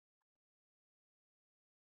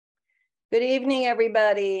Good evening,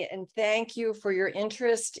 everybody, and thank you for your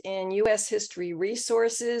interest in U.S. history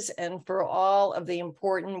resources and for all of the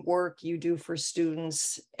important work you do for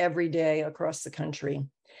students every day across the country.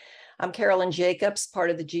 I'm Carolyn Jacobs, part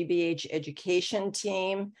of the GBH education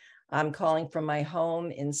team. I'm calling from my home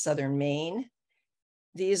in southern Maine.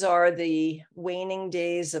 These are the waning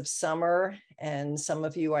days of summer, and some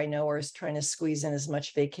of you I know are trying to squeeze in as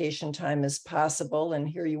much vacation time as possible, and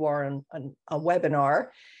here you are on a webinar.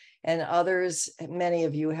 And others, many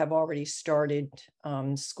of you have already started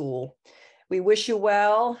school. We wish you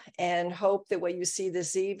well and hope that what you see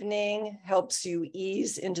this evening helps you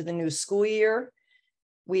ease into the new school year.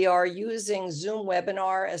 We are using Zoom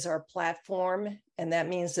webinar as our platform, and that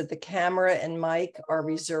means that the camera and mic are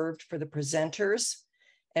reserved for the presenters,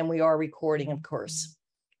 and we are recording, of course.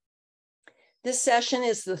 This session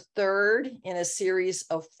is the third in a series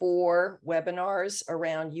of 4 webinars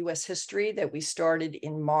around U.S. history that we started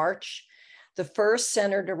in March. The first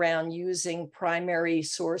centered around using primary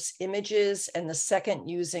source images, and the second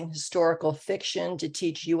using historical fiction to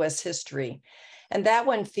teach U.S. history. And that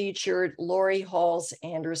one featured Lori Halls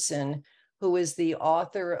Anderson, who is the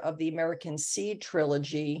author of the American Seed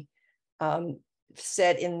trilogy,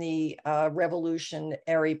 set in the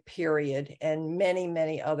revolutionary period, and many,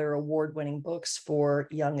 many other award-winning books for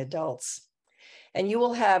young adults. And you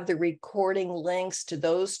will have the recording links to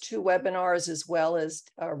those 2 webinars, as well as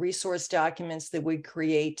resource documents that we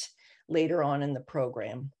create later on in the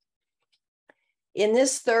program. In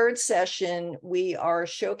this third session, we are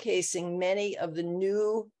showcasing many of the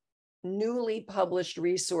newly published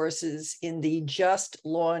resources in the just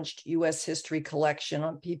launched U.S. history collection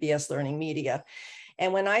on PBS LearningMedia.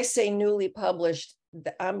 And when I say newly published,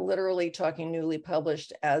 I'm literally talking newly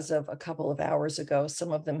published as of a couple of hours ago.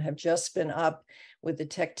 Some of them have just been up, with the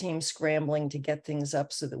tech team scrambling to get things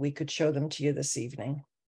up so that we could show them to you this evening.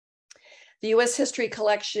 The U.S. history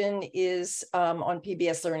collection is on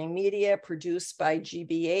PBS LearningMedia, produced by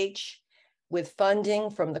GBH, with funding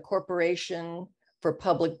from the Corporation for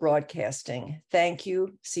Public Broadcasting. Thank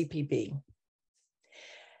you, CPB.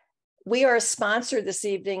 We are sponsored this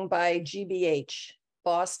evening by GBH,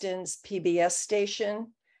 Boston's PBS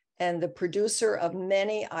station, and the producer of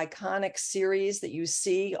many iconic series that you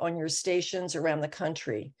see on your stations around the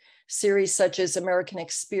country. Series such as American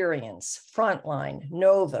Experience, Frontline,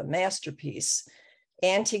 Nova, Masterpiece,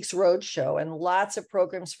 Antiques Roadshow, and lots of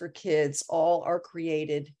programs for kids, all are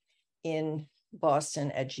created in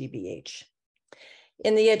Boston at GBH.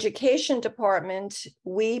 In the education department,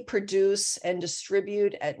 we produce and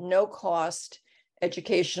distribute at no cost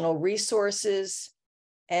educational resources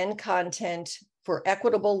and content for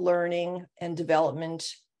equitable learning and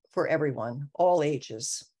development for everyone, all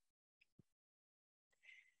ages.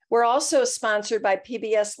 We're also sponsored by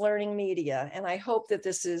PBS LearningMedia, and I hope that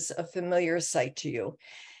this is a familiar site to you.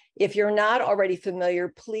 If you're not already familiar,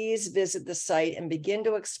 please visit the site and begin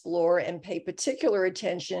to explore and pay particular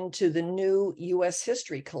attention to the new U.S.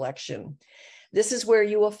 history collection. This is where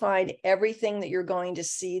you will find everything that you're going to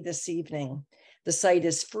see this evening. The site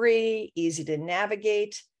is free, easy to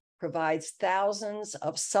navigate, provides thousands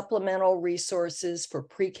of supplemental resources for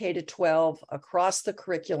pre-K to 12 across the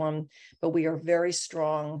curriculum, but we are very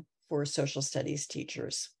strong for social studies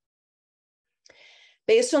teachers.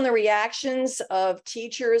 Based on the reactions of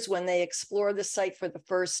teachers when they explore the site for the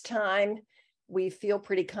first time, we feel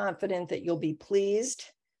pretty confident that you'll be pleased.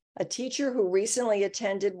 A teacher who recently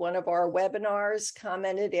attended one of our webinars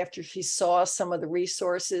commented after she saw some of the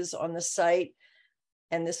resources on the site,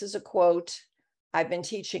 and this is a quote, "I've been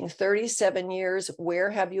teaching 37 years. Where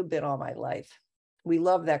have you been all my life?" We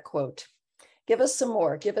love that quote. Give us some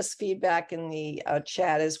more. Give us feedback in the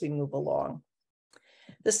chat as we move along.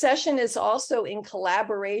 The session is also in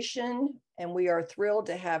collaboration, and we are thrilled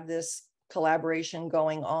to have this collaboration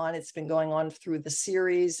going on. It's been going on through the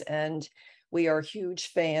series, and we are huge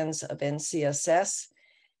fans of NCSS,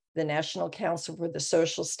 the National Council for the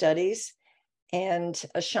Social Studies, and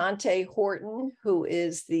Ashante Horton, who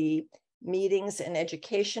is the Meetings and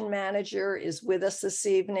Education Manager, is with us this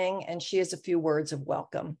evening, and she has a few words of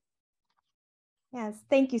welcome. Yes,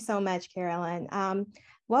 thank you so much, Carolyn.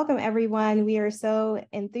 Welcome, everyone. We are so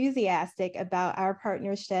enthusiastic about our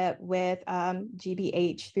partnership with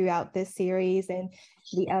GBH throughout this series and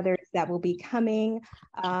the others that will be coming.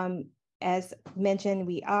 As mentioned,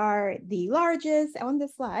 we are the largest, on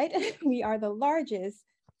this slide, we are the largest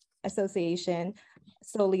association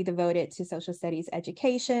solely devoted to social studies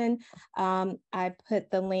education. I put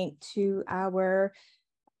the link to our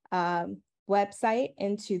website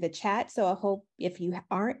into the chat. So I hope if you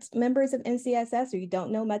aren't members of NCSS or you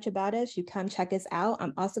don't know much about us, you come check us out.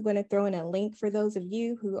 I'm also going to throw in a link for those of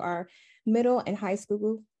you who are middle and high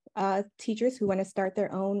school teachers who want to start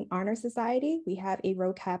their own honor society. We have a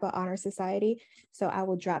Rho Kappa honor society. So I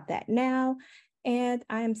will drop that now. And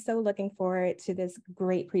I am so looking forward to this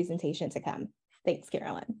great presentation to come. Thanks,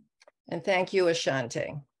 Carolyn. And thank you,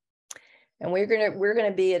 Ashante. And we're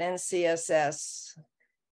gonna be at NCSS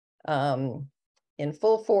in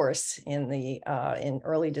full force in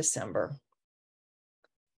early December.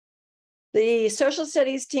 The social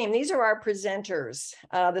studies team, these are our presenters.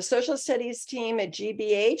 The social studies team at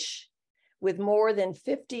GBH, with more than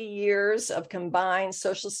 50 years of combined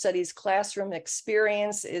social studies classroom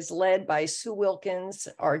experience, is led by Sue Wilkins,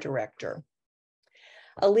 our director.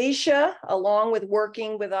 Alicia, along with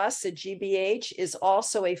working with us at GBH, is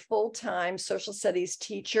also a full-time social studies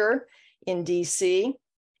teacher in DC.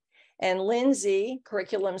 And Lindsay,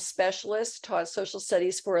 curriculum specialist, taught social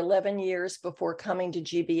studies for 11 years before coming to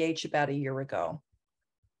GBH about a year ago.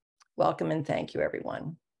 Welcome and thank you,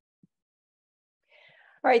 everyone.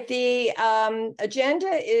 All right, the agenda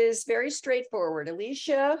is very straightforward.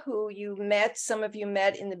 Alicia, who some of you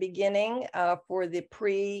met in the beginning for the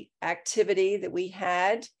pre-activity that we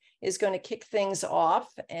had, is going to kick things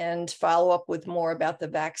off and follow up with more about the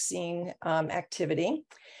vaccine activity.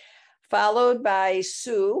 Followed by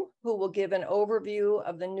Sue, who will give an overview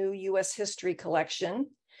of the new U.S. history collection.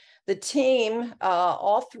 The team,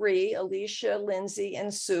 all three, Alicia, Lindsay,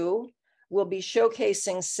 and Sue, will be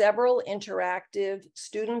showcasing several interactive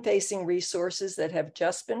student-facing resources that have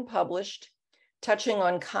just been published, touching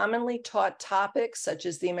on commonly taught topics such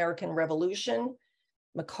as the American Revolution,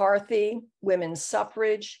 McCarthy, women's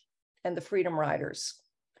suffrage, and the Freedom Riders.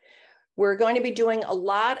 We're going to be doing a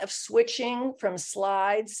lot of switching from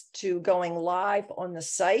slides to going live on the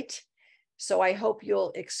site. So I hope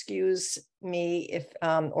you'll excuse me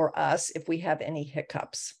or us if we have any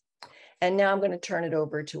hiccups. And now I'm going to turn it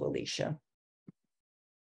over to Alicia.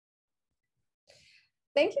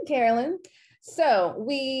 Thank you, Carolyn. So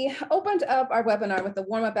we opened up our webinar with a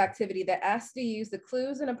warm-up activity that asked you to use the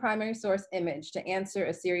clues in a primary source image to answer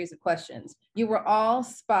a series of questions. You were all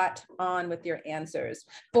spot on with your answers.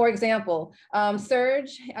 For example,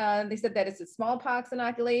 Serge, they said that it's a smallpox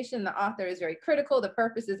inoculation. The author is very critical. The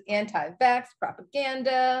purpose is anti-vax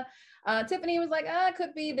propaganda. Tiffany was like, it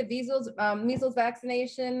could be the measles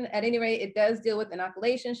vaccination. At any rate, it does deal with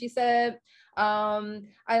inoculation, she said.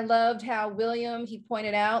 I loved how William, he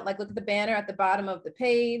pointed out, like, look at the banner at the bottom of the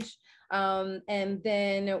page. And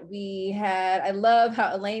then we had, I love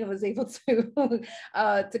how Elaine was able to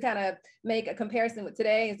kind of make a comparison with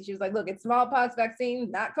today. And so she was like, look, it's smallpox vaccine,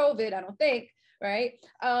 not COVID, I don't think, right?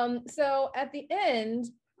 So at the end,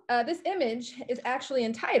 this image is actually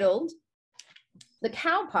entitled "The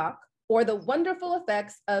Cowpox, or the Wonderful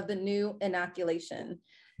Effects of the New Inoculation."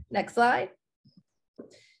 Next slide.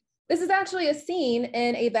 This is actually a scene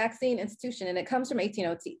in a vaccine institution, and it comes from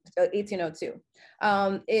 1802.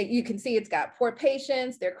 You can see it's got poor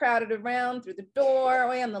patients. They're crowded around through the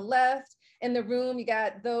doorway on the left. In the room, you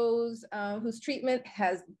got those whose treatment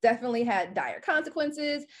has definitely had dire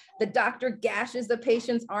consequences. The doctor gashes the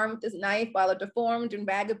patient's arm with his knife while a deformed and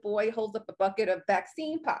ragged boy holds up a bucket of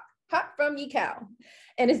vaccine pop. Hot from ye cow.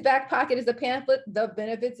 In his back pocket is a pamphlet, The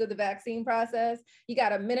Benefits of the Vaccine Process. You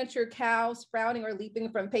got a miniature cow sprouting or leaping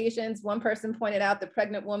from patients. One person pointed out the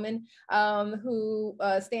pregnant woman who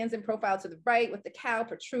stands in profile to the right with the cow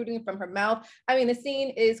protruding from her mouth. I mean, the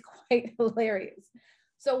scene is quite hilarious.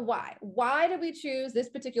 So why did we choose this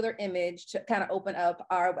particular image to kind of open up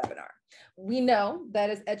our webinar? We know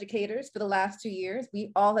that as educators for the last 2 years,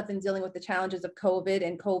 we all have been dealing with the challenges of COVID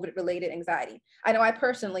and COVID-related anxiety. I know I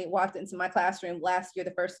personally walked into my classroom last year,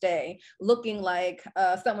 the first day, looking like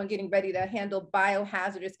someone getting ready to handle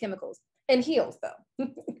biohazardous chemicals. In heels, though.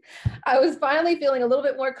 I was finally feeling a little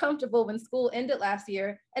bit more comfortable when school ended last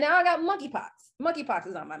year, and now I got monkeypox. Monkeypox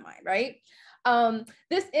is on my mind, right?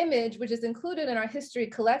 This image, which is included in our history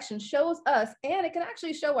collection, shows us, and it can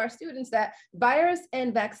actually show our students, that virus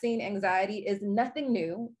and vaccine anxiety is nothing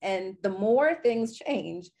new. And the more things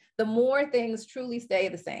change, the more things truly stay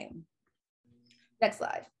the same. Next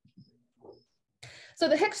slide. So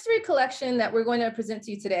the history collection that we're going to present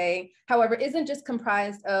to you today, however, isn't just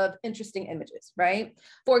comprised of interesting images, right?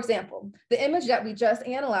 For example, the image that we just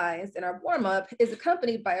analyzed in our warm-up is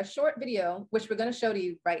accompanied by a short video, which we're going to show to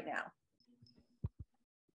you right now.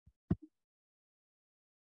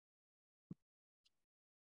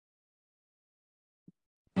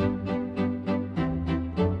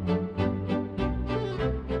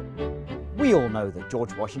 We all know that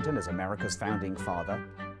George Washington is America's founding father,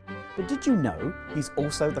 But did you know he's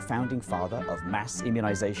also the founding father of mass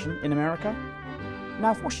immunization in America? Now,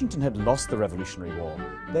 if Washington had lost the Revolutionary War,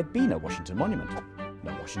 there'd be no Washington Monument,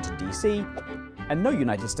 no Washington, D.C., and no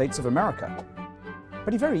United States of America.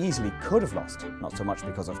 But he very easily could have lost, not so much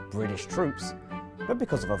because of British troops, but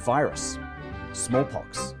because of a virus,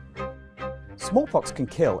 smallpox. Smallpox can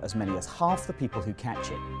kill as many as half the people who catch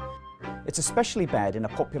it. It's especially bad in a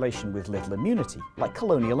population with little immunity, like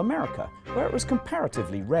colonial America, where it was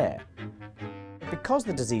comparatively rare. Because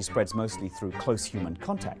the disease spreads mostly through close human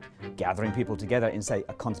contact, gathering people together in, say,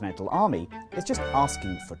 a continental army is just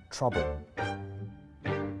asking for trouble.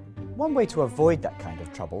 One way to avoid that kind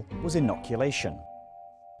of trouble was inoculation.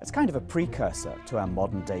 It's kind of a precursor to our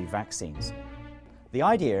modern-day vaccines. The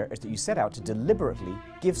idea is that you set out to deliberately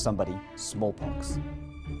give somebody smallpox.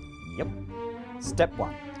 Yep. Step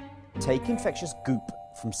 1. Take infectious goop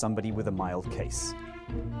from somebody with a mild case.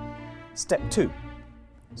 Step 2.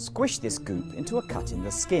 Squish this goop into a cut in the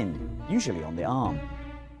skin, usually on the arm.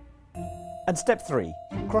 And step 3.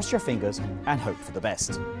 Cross your fingers and hope for the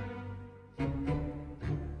best.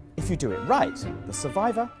 If you do it right, the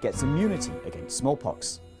survivor gets immunity against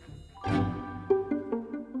smallpox.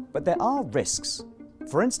 But there are risks.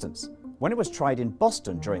 For instance, when it was tried in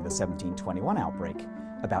Boston during the 1721 outbreak,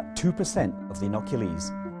 about 2% of the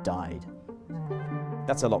inoculees died.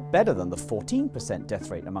 That's a lot better than the 14% death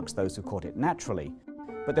rate amongst those who caught it naturally,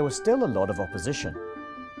 but there was still a lot of opposition.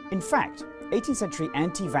 In fact, 18th century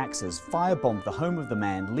anti-vaxxers firebombed the home of the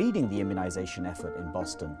man leading the immunization effort in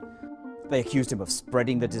Boston. They accused him of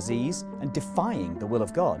spreading the disease and defying the will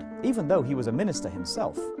of God, even though he was a minister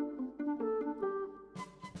himself.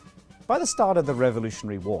 By the start of the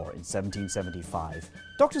Revolutionary War in 1775,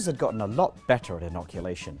 doctors had gotten a lot better at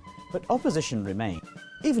inoculation, but opposition remained.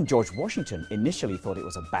 Even George Washington initially thought it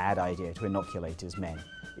was a bad idea to inoculate his men.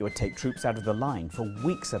 It would take troops out of the line for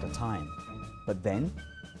weeks at a time. But then,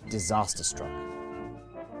 disaster struck.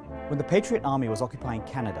 When the Patriot Army was occupying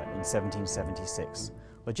Canada in 1776,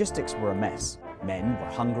 logistics were a mess. Men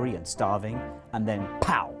were hungry and starving, and then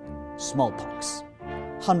pow! Smallpox.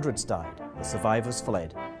 Hundreds died, the survivors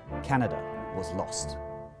fled. Canada was lost.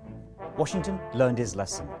 Washington learned his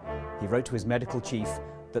lesson. He wrote to his medical chief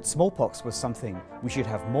that smallpox was something we should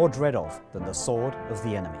have more dread of than the sword of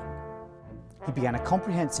the enemy. He began a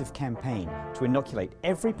comprehensive campaign to inoculate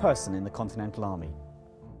every person in the Continental Army.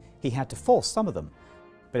 He had to force some of them,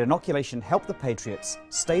 but inoculation helped the Patriots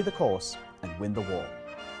stay the course and win the war.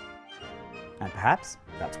 And perhaps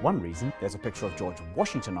that's one reason there's a picture of George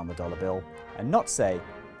Washington on the dollar bill and not, say,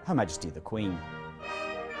 Her Majesty the Queen.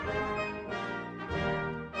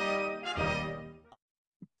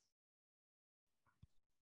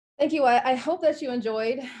 Thank you. I hope that you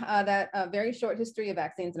enjoyed that very short history of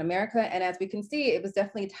vaccines in America. And as we can see, it was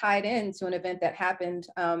definitely tied into an event that happened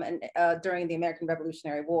during the American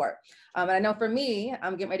Revolutionary War. And I know for me,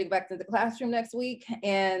 I'm getting ready to go back to the classroom next week,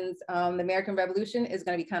 and the American Revolution is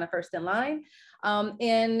going to be kind of first in line.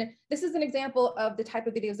 And this is an example of the type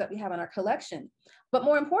of videos that we have in our collection. But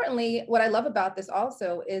more importantly, what I love about this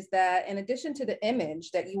also is that in addition to the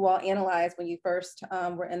image that you all analyzed when you first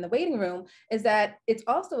were in the waiting room, is that it's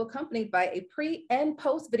also accompanied by a pre and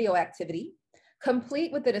post video activity,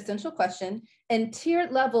 complete with an essential question and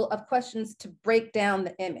tiered level of questions to break down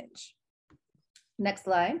the image. Next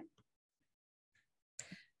slide.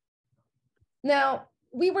 Now,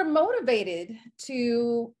 we were motivated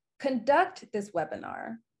to conduct this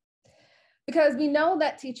webinar because we know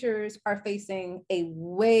that teachers are facing a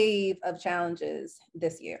wave of challenges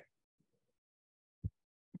this year.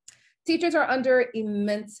 Teachers are under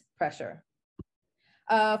immense pressure.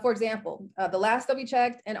 For example, the last that we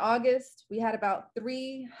checked in August, we had about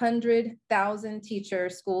 300,000 teacher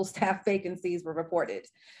school staff vacancies were reported.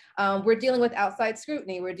 We're dealing with outside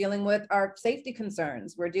scrutiny. We're dealing with our safety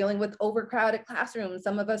concerns. We're dealing with overcrowded classrooms.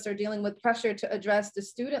 Some of us are dealing with pressure to address the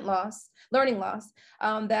student loss, learning loss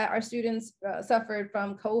that our students suffered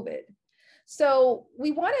from COVID. So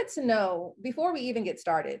we wanted to know, before we even get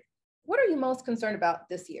started, what are you most concerned about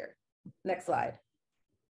this year? Next slide.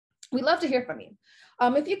 We'd love to hear from you.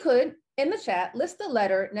 If you could, in the chat, list the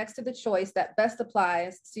letter next to the choice that best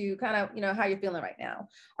applies to kind of, how you're feeling right now.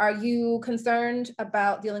 Are you concerned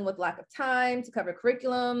about dealing with lack of time to cover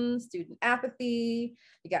curriculum, student apathy?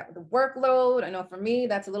 You got the workload. I know for me,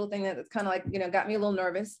 that's a little thing that's kind of like, got me a little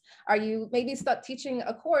nervous. Are you maybe stuck teaching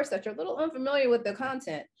a course that you're a little unfamiliar with the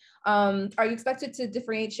content? Are you expected to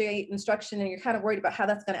differentiate instruction and you're kind of worried about how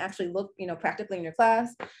that's going to actually look, practically in your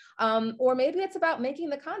class? Or maybe it's about making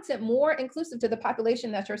the content more inclusive to the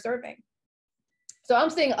population that you're serving. So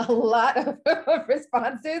I'm seeing a lot of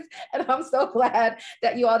responses, and I'm so glad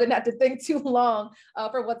that you all didn't have to think too long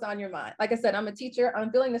for what's on your mind. Like I said, I'm a teacher.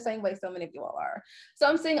 I'm feeling the same way so many of you all are. So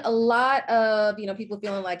I'm seeing a lot of, people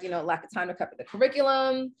feeling like, lack of time to cover the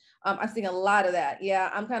curriculum. I'm seeing a lot of that.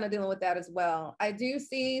 Yeah, I'm kind of dealing with that as well. I do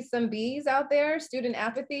see some B's out there, student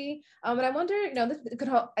apathy. And I wonder, this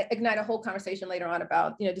could ignite a whole conversation later on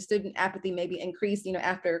about, the student apathy maybe increase,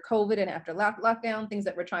 after COVID and after lockdown, things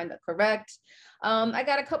that we're trying to correct. I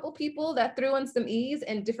got a couple people that threw in some E's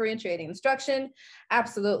and differentiating instruction.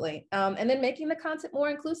 Absolutely. And then making the content more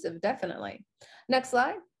inclusive, definitely. Next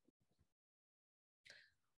slide.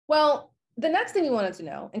 Well, the next thing we wanted to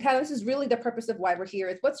know, and kind of this is really the purpose of why we're here,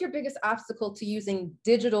 is what's your biggest obstacle to using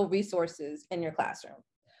digital resources in your classroom?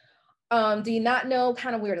 Do you not know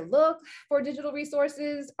kind of where to look for digital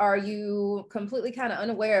resources? Are you completely kind of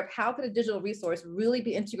unaware of how could a digital resource really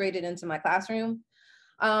be integrated into my classroom?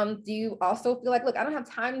 Do you also feel like, look, I don't have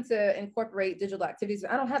time to incorporate digital activities.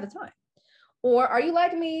 I don't have the time. Or are you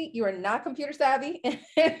like me? You are not computer savvy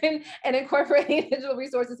and incorporating digital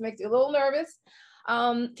resources makes you a little nervous.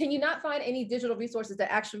 Can you not find any digital resources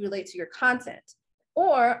that actually relate to your content?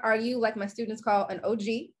 Or are you, like my students call, an OG?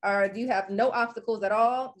 Or do you have no obstacles at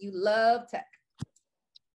all? You love tech.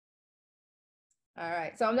 All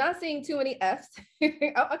right, so I'm not seeing too many F's.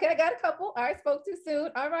 Oh, okay, I got a couple. All right, spoke too soon.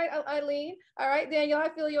 All right, Eileen. All right, Daniel, I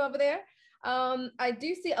feel you over there. I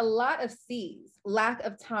do see a lot of C's, lack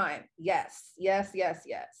of time. Yes, yes, yes,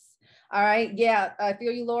 yes. All right, yeah, I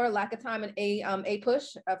feel you, Laura, lack of time and A push.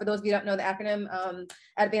 For those of you who don't know the acronym,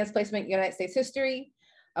 Advanced Placement United States History.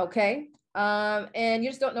 Okay, and you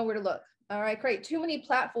just don't know where to look. All right, great. Too many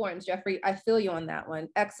platforms, Jeffrey. I feel you on that one.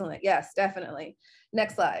 Excellent. Yes, definitely.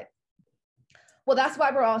 Next slide. Well, that's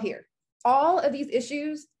why we're all here. All of these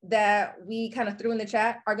issues that we kind of threw in the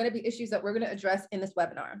chat are going to be issues that we're going to address in this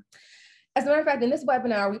webinar. As a matter of fact, in this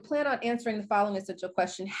webinar, we plan on answering the following essential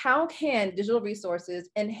question: how can digital resources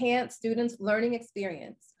enhance students' learning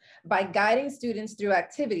experience by guiding students through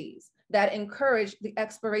activities that encourage the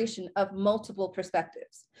exploration of multiple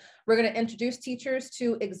perspectives? We're going to introduce teachers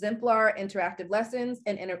to exemplar interactive lessons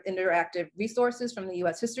and interactive resources from the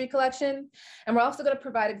U.S. History Collection. And we're also going to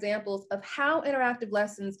provide examples of how interactive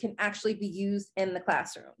lessons can actually be used in the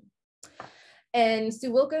classroom. And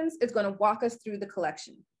Sue Wilkins is going to walk us through the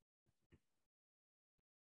collection.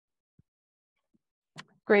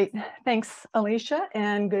 Great. Thanks, Alicia,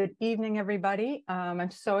 and good evening, everybody.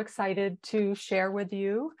 I'm so excited to share with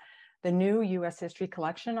you the new U.S. History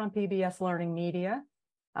Collection on PBS LearningMedia,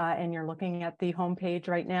 and you're looking at the homepage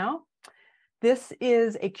right now. This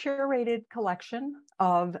is a curated collection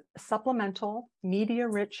of supplemental,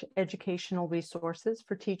 media-rich educational resources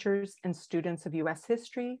for teachers and students of U.S.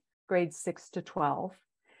 history, grades 6 to 12,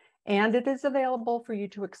 and it is available for you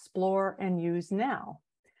to explore and use now.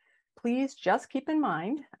 Please just keep in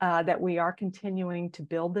mind that we are continuing to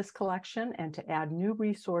build this collection and to add new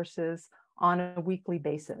resources on a weekly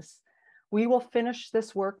basis. We will finish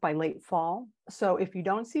this work by late fall, so if you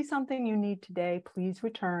don't see something you need today, please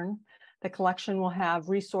return. The collection will have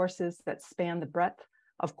resources that span the breadth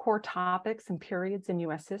of core topics and periods in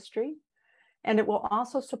U.S. history, and it will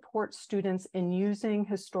also support students in using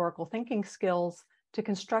historical thinking skills to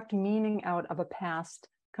construct meaning out of a past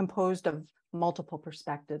composed of multiple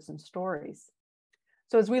perspectives and stories.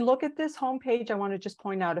 So as we look at this homepage, I want to just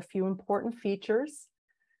point out a few important features.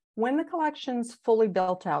 When the collection's fully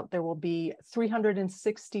built out, there will be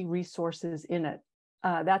 360 resources in it.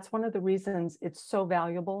 That's one of the reasons it's so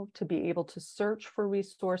valuable to be able to search for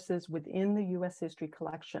resources within the U.S. History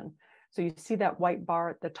Collection. So you see that white bar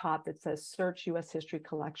at the top that says Search U.S. History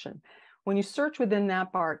Collection. When you search within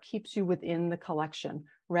that bar, it keeps you within the collection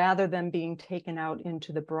rather than being taken out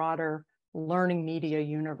into the broader learning media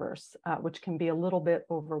universe, which can be a little bit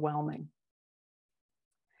overwhelming.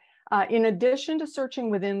 In addition to searching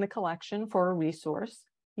within the collection for a resource,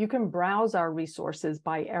 you can browse our resources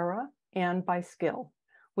by era and by skill,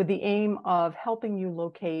 with the aim of helping you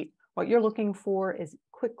locate what you're looking for as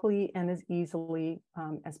quickly and as easily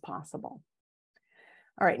as possible.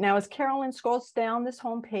 All right, now as Carolyn scrolls down this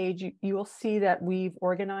homepage, you will see that we've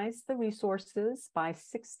organized the resources by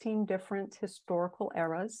 16 different historical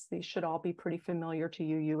eras. These should all be pretty familiar to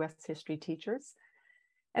you U.S. history teachers.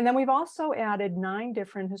 And then we've also added 9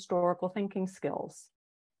 different historical thinking skills.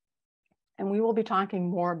 And we will be talking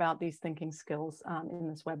more about these thinking skills in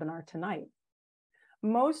this webinar tonight.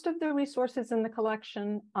 Most of the resources in the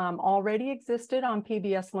collection already existed on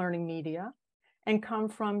PBS LearningMedia and come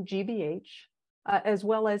from GBH, as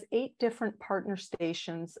well as 8 different partner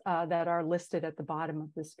stations that are listed at the bottom of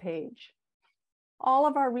this page. All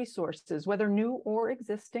of our resources, whether new or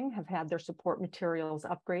existing, have had their support materials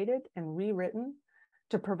upgraded and rewritten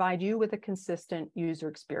to provide you with a consistent user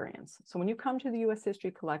experience. So when you come to the U.S.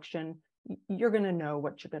 History Collection, you're going to know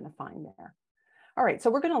what you're going to find there. All right,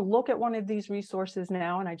 so we're going to look at one of these resources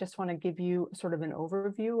now, and I just want to give you sort of an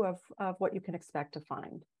overview of what you can expect to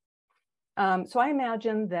find. So I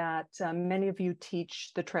imagine that many of you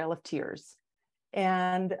teach the Trail of Tears.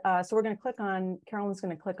 And so we're going to click on, Carolyn's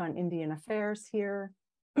going to click on Indian Affairs here.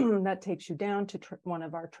 That takes you down to one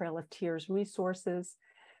of our Trail of Tears resources.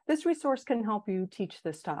 This resource can help you teach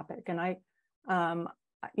this topic. And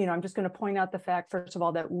I'm just going to point out the fact, first of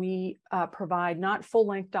all, that we provide not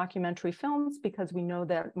full-length documentary films because we know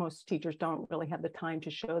that most teachers don't really have the time to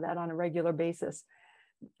show that on a regular basis.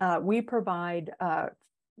 We provide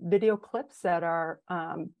video clips that are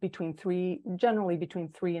generally between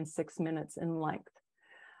 3 and 6 minutes in length.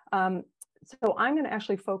 So I'm going to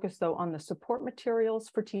actually focus, though, on the support materials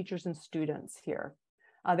for teachers and students here.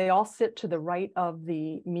 They all sit to the right of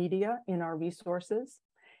the media in our resources.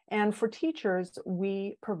 And for teachers,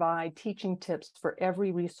 we provide teaching tips for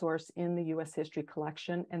every resource in the U.S. History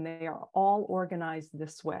Collection, and they are all organized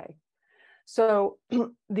this way. So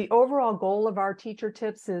the overall goal of our teacher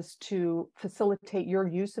tips is to facilitate your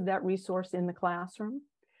use of that resource in the classroom.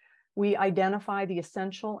 We identify the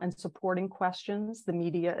essential and supporting questions the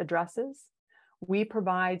media addresses. We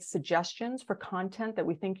provide suggestions for content that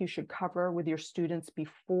we think you should cover with your students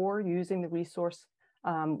before using the resource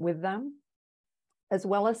with them, as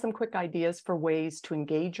well as some quick ideas for ways to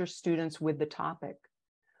engage your students with the topic.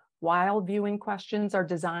 While viewing questions are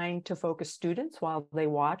designed to focus students while they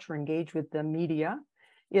watch or engage with the media.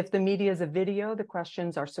 If the media is a video, the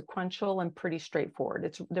questions are sequential and pretty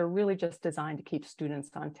straightforward. They're really just designed to keep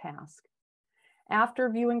students on task. After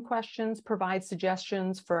viewing questions, provide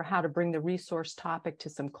suggestions for how to bring the resource topic to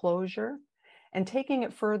some closure. And taking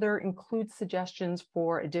it further, include suggestions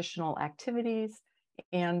for additional activities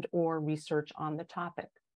and/or research on the topic.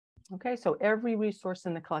 Okay, so every resource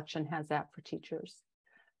in the collection has that for teachers.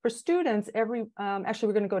 For students, actually,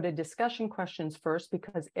 we're going to go to discussion questions first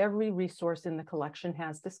because every resource in the collection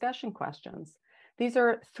has discussion questions. These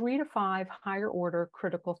are 3 to 5 higher order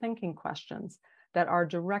critical thinking questions that are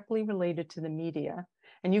directly related to the media.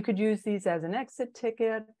 And you could use these as an exit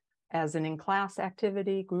ticket, as an in-class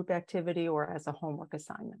activity, group activity, or as a homework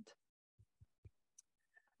assignment.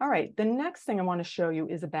 All right, the next thing I want to show you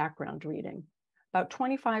is a background reading. About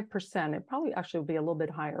 25%, it probably actually will be a little bit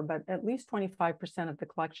higher, but at least 25% of the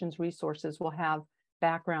collection's resources will have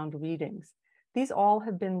background readings. These all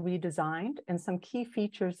have been redesigned, and some key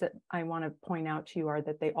features that I want to point out to you are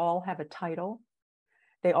that they all have a title.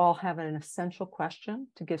 They all have an essential question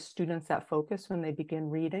to give students that focus when they begin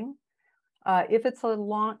reading. If it's a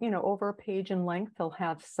long, over a page in length, they'll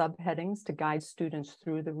have subheadings to guide students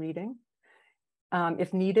through the reading.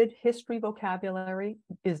 If needed, history vocabulary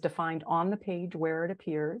is defined on the page where it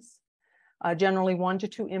appears. Generally, 1 to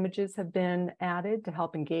 2 images have been added to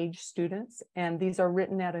help engage students, and these are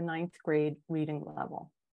written at a 9th grade reading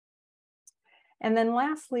level. And then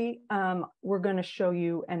lastly, we're going to show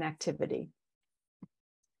you an activity.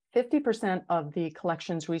 50% of the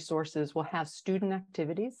collection's resources will have student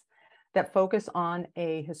activities that focus on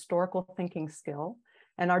a historical thinking skill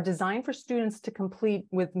and are designed for students to complete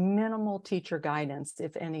with minimal teacher guidance,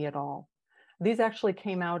 if any at all. These actually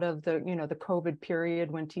came out of the COVID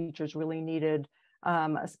period when teachers really needed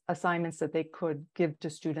assignments that they could give to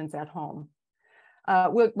students at home.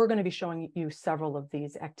 We're going to be showing you several of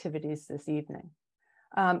these activities this evening.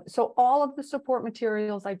 So all of the support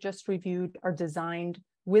materials I just reviewed are designed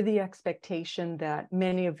with the expectation that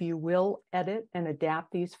many of you will edit and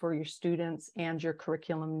adapt these for your students and your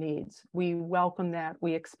curriculum needs. We welcome that,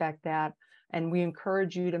 we expect that, and we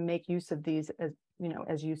encourage you to make use of these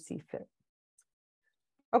as you see fit.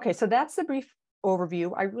 Okay, so that's the brief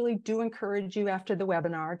overview. I really do encourage you after the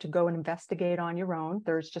webinar to go and investigate on your own.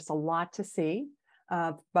 There's just a lot to see,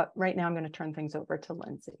 but right now I'm going to turn things over to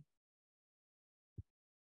Lindsay.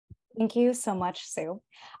 Thank you so much, Sue.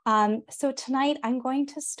 So tonight I'm going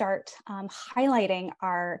to start highlighting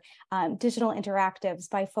our digital interactives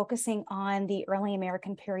by focusing on the early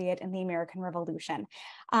American period and the American Revolution.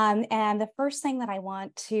 And the first thing that I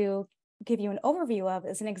want to give you an overview of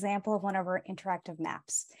is an example of one of our interactive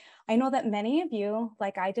maps. I know that many of you,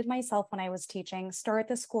 like I did myself when I was teaching, start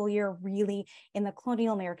the school year really in the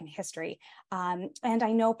colonial American history. And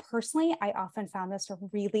I know personally, I often found this a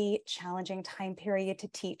really challenging time period to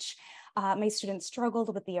teach. My students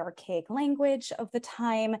struggled with the archaic language of the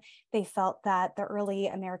time. They felt that the early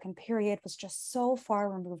American period was just so far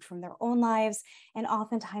removed from their own lives. And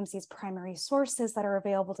oftentimes these primary sources that are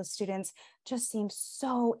available to students just seem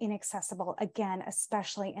so inaccessible, again,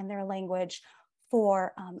 especially in their language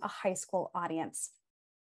for a high school audience.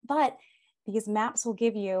 But these maps will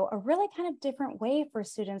give you a really kind of different way for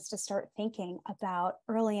students to start thinking about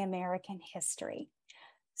early American history.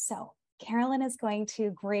 So Carolyn is going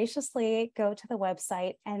to graciously go to the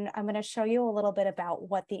website, and I'm going to show you a little bit about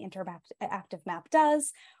what the interactive map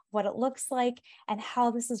does, what it looks like, and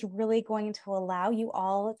how this is really going to allow you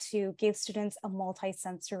all to give students a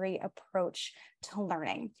multisensory approach to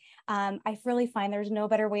learning. I really find there's no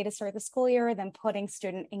better way to start the school year than putting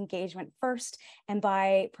student engagement first, and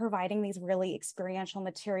by providing these really experiential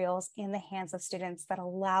materials in the hands of students that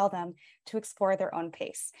allow them to explore their own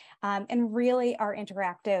pace. And really our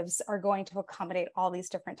interactives are going to accommodate all these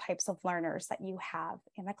different types of learners that you have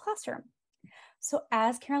in the classroom. So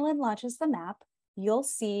as Carolyn launches the map, you'll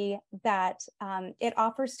see that it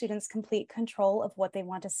offers students complete control of what they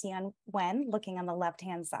want to see on when looking on the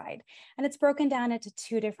left-hand side. And it's broken down into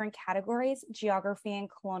two different categories, geography and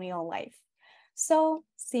colonial life. So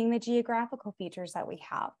seeing the geographical features that we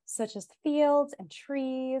have, such as fields and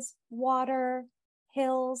trees, water,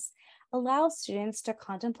 hills, allows students to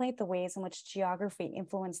contemplate the ways in which geography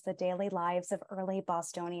influenced the daily lives of early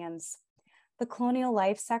Bostonians. The colonial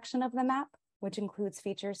life section of the map, which includes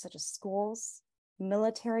features such as schools,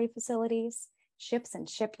 military facilities, ships and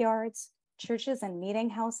shipyards, churches and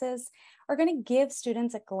meeting houses, are going to give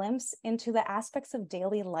students a glimpse into the aspects of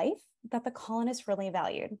daily life that the colonists really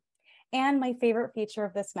valued. And my favorite feature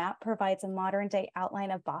of this map provides a modern day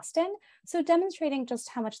outline of Boston, so demonstrating just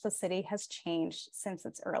how much the city has changed since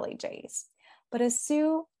its early days. But as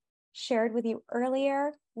Sue shared with you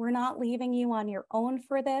earlier, we're not leaving you on your own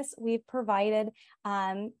for this. We've provided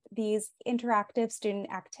these interactive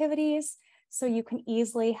student activities so you can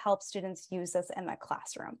easily help students use this in the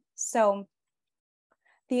classroom. So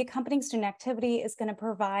the accompanying student activity is going to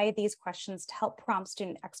provide these questions to help prompt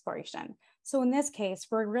student exploration. So in this case,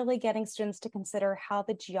 we're really getting students to consider how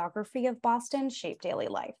the geography of Boston shaped daily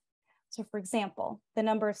life. So for example, the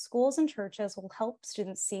number of schools and churches will help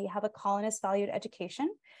students see how the colonists valued education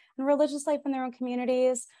and religious life in their own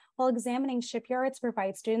communities, while examining shipyards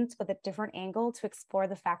provide students with a different angle to explore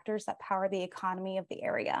the factors that power the economy of the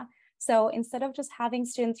area. So instead of just having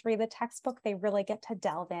students read the textbook, they really get to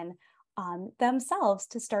delve in themselves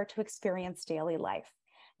to start to experience daily life.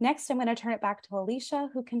 Next, I'm going to turn it back to Alicia,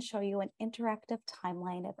 who can show you an interactive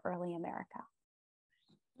timeline of early America.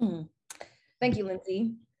 Thank you,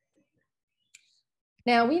 Lindsay.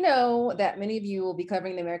 Now, we know that many of you will be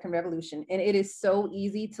covering the American Revolution, and it is so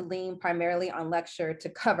easy to lean primarily on lecture to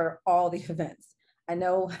cover all the events. I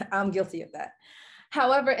know I'm guilty of that.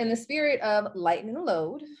 However, in the spirit of lightening the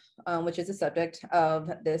load, which is the subject of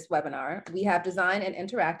this webinar, we have designed an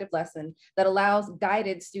interactive lesson that allows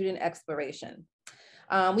guided student exploration.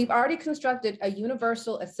 We've already constructed a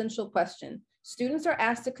universal essential question. Students are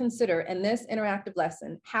asked to consider in this interactive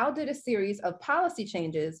lesson, how did a series of policy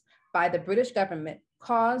changes by the British government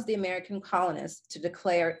cause the American colonists to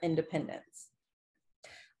declare independence?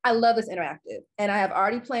 I love this interactive, and I have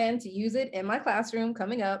already planned to use it in my classroom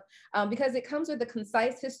coming up because it comes with a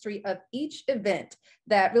concise history of each event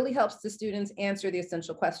that really helps the students answer the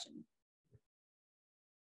essential question.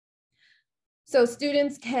 So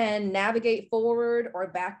students can navigate forward or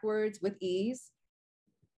backwards with ease,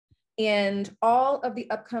 and all of the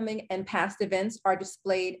upcoming and past events are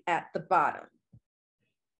displayed at the bottom.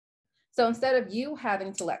 So instead of you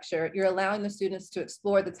having to lecture, you're allowing the students to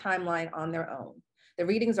explore the timeline on their own. The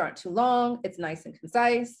readings aren't too long, it's nice and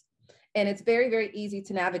concise, and it's very, very easy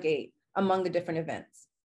to navigate among the different events.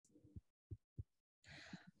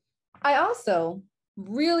 I also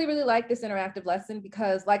really, really like this interactive lesson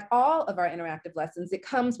because, like all of our interactive lessons, it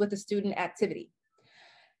comes with a student activity.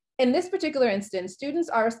 In this particular instance, students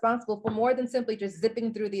are responsible for more than simply just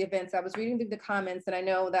zipping through the events. I was reading through the comments, and I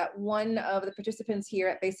know that one of the participants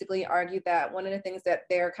here basically argued that one of the things that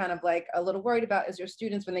they're kind of like a little worried about is your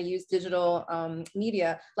students, when they use digital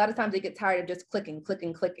media, a lot of times they get tired of just clicking.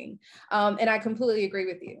 And I completely agree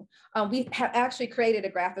with you. We have actually created a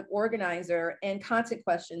graphic organizer and content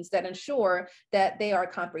questions that ensure that they are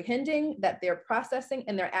comprehending, that they're processing,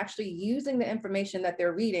 and they're actually using the information that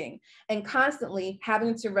they're reading, and constantly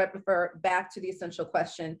having to refer back to the essential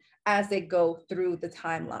question as they go through the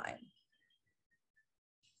timeline.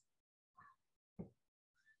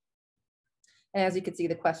 And as you could see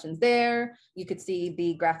the questions there, you could see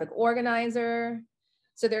the graphic organizer.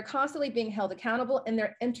 So they're constantly being held accountable, and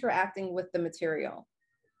they're interacting with the material.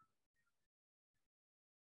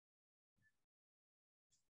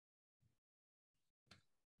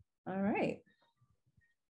 All right.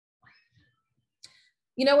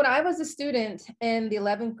 You know, when I was a student in the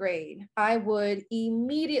 11th grade, I would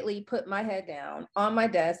immediately put my head down on my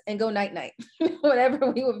desk and go night-night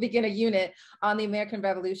whenever we would begin a unit on the American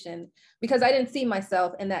Revolution, because I didn't see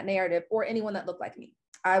myself in that narrative or anyone that looked like me.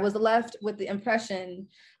 I was left with the impression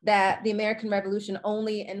that the American Revolution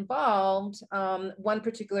only involved one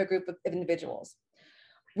particular group of individuals.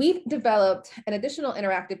 We've developed an additional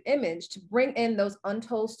interactive image to bring in those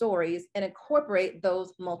untold stories and incorporate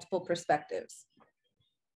those multiple perspectives.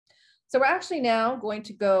 So we're actually now going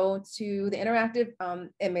to go to the interactive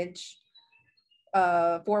image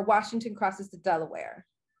for Washington crosses the Delaware.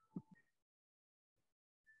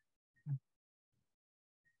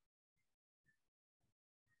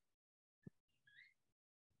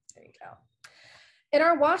 There you go. In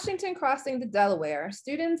our Washington crossing the Delaware,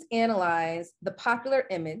 students analyze the popular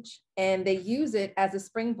image and they use it as a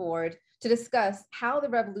springboard to discuss how the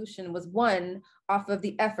revolution was won off of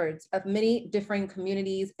the efforts of many different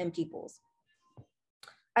communities and peoples.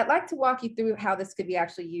 I'd like to walk you through how this could be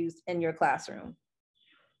actually used in your classroom.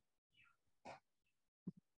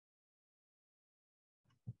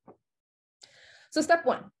 So step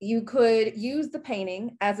one, you could use the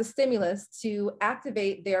painting as a stimulus to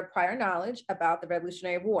activate their prior knowledge about the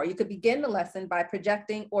Revolutionary War. You could begin the lesson by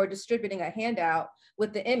projecting or distributing a handout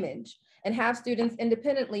with the image and have students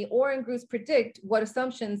independently or in groups predict what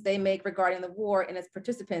assumptions they make regarding the war and its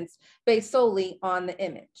participants based solely on the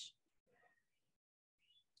image.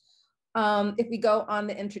 If we go on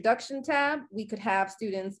the introduction tab, we could have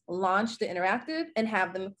students launch the interactive and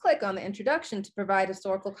have them click on the introduction to provide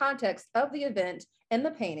historical context of the event and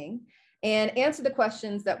the painting and answer the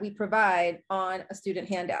questions that we provide on a student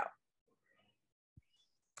handout.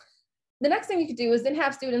 The next thing you could do is then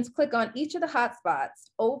have students click on each of the hotspots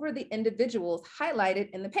over the individuals highlighted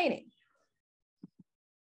in the painting.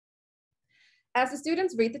 As the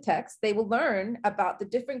students read the text, they will learn about the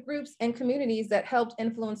different groups and communities that helped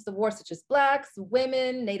influence the war, such as Blacks,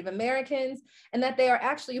 women, Native Americans, and that they are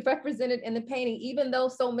actually represented in the painting, even though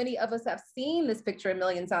so many of us have seen this picture a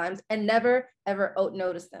million times and never, ever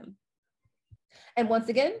noticed them. And once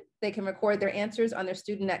again, they can record their answers on their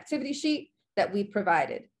student activity sheet that we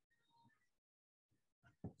provided.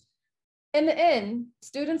 In the end,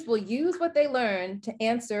 students will use what they learned to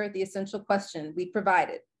answer the essential question we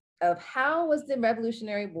provided of how was the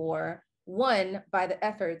Revolutionary War won by the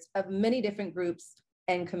efforts of many different groups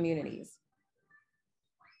and communities.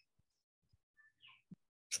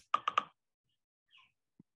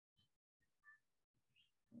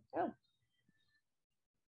 Oh.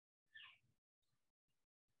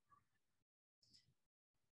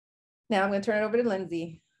 Now I'm going to turn it over to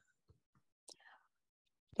Lindsay.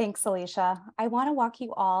 Thanks, Alicia. I want to walk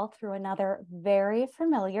you all through another very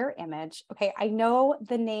familiar image. Okay, I know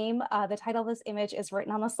the name, the title of this image is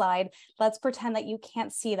written on the slide. Let's pretend that you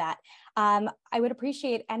can't see that. I would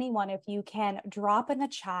appreciate anyone if you can drop in the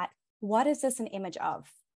chat, what is this an image of?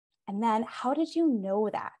 And then how did you know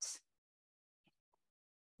that?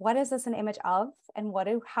 What is this an image of? And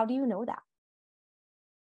how do you know that?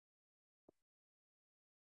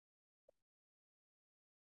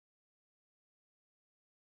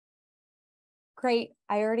 Great.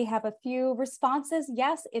 I already have a few responses.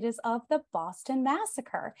 Yes, it is of the Boston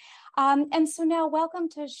Massacre. And so now welcome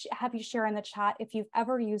to have you share in the chat if you've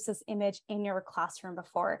ever used this image in your classroom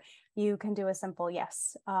before. You can do a simple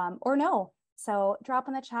yes or no. So drop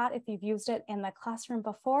in the chat if you've used it in the classroom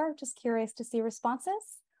before. Just curious to see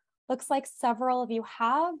responses. Looks like several of you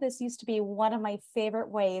have. This used to be one of my favorite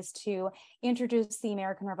ways to introduce the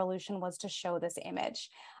American Revolution, was to show this image.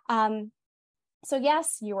 So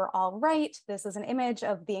yes, you are all right. This is an image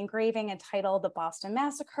of the engraving entitled The Boston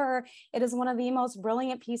Massacre. It is one of the most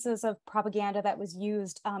brilliant pieces of propaganda that was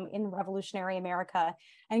used in revolutionary America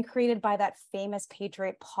and created by that famous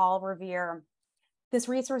patriot, Paul Revere. This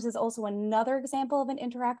resource is also another example of an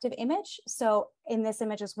interactive image. So in this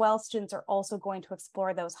image as well, students are also going to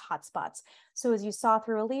explore those hotspots. So as you saw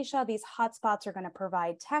through Alicia, these hotspots are going to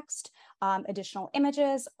provide text, additional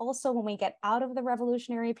images. Also, when we get out of the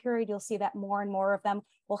revolutionary period, you'll see that more and more of them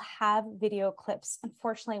will have video clips.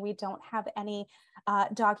 Unfortunately, we don't have any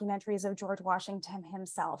documentaries of George Washington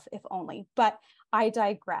himself, if only, but I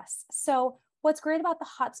digress. So what's great about the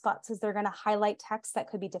hotspots is they're going to highlight text that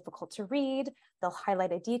could be difficult to read. They'll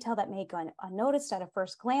highlight a detail that may go unnoticed at a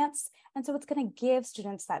first glance. And so it's going to give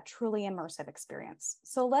students that truly immersive experience.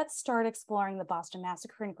 So let's start exploring the Boston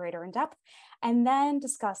Massacre in greater depth, and then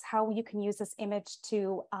discuss how you can use this image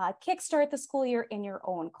to kickstart the school year in your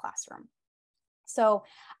own classroom. So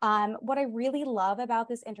what I really love about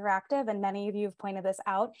this interactive, and many of you have pointed this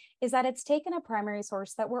out, is that it's taken a primary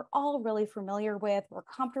source that we're all really familiar with, we're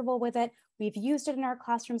comfortable with it, we've used it in our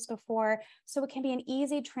classrooms before, so it can be an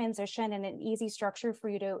easy transition and an easy structure for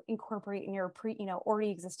you to incorporate in your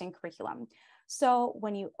already existing curriculum. So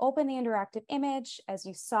when you open the interactive image, as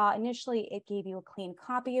you saw initially, it gave you a clean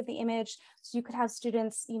copy of the image, so you could have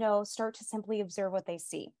students, start to simply observe what they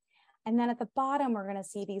see. And then at the bottom, we're going to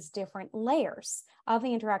see these different layers of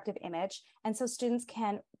the interactive image. And so students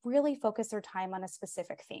can really focus their time on a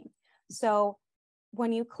specific theme. So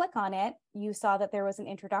when you click on it, you saw that there was an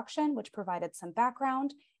introduction, which provided some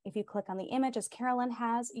background. If you click on the image, as Carolyn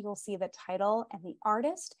has, you'll see the title and the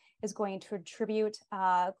artist is going to attribute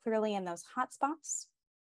clearly in those hotspots.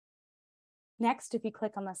 Next, if you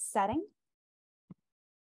click on the setting,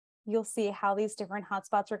 you'll see how these different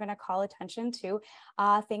hotspots are going to call attention to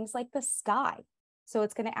things like the sky. So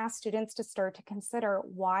it's going to ask students to start to consider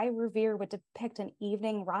why Revere would depict an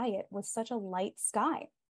evening riot with such a light sky.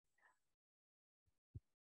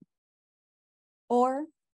 Or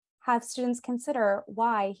have students consider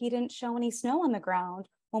why he didn't show any snow on the ground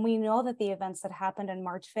when we know that the events that happened on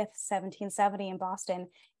March 5th, 1770 in Boston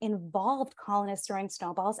involved colonists throwing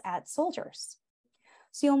snowballs at soldiers.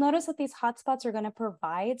 So you'll notice that these hotspots are going to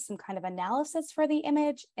provide some kind of analysis for the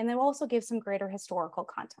image, and they'll also give some greater historical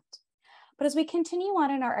content. But as we continue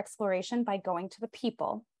on in our exploration by going to the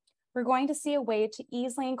people, we're going to see a way to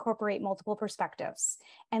easily incorporate multiple perspectives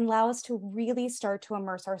and allow us to really start to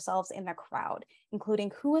immerse ourselves in the crowd,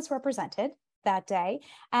 including who was represented that day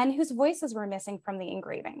and whose voices were missing from the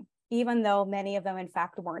engraving, even though many of them in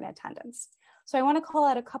fact were in attendance. So I want to call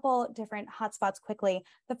out a couple different hotspots quickly.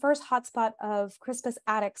 The first hotspot of Crispus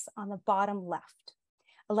Attucks on the bottom left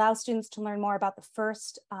allows students to learn more about the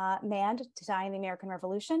first man to die in the American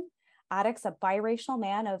Revolution. Attucks, a biracial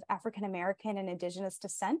man of African-American and indigenous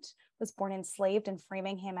descent, was born enslaved in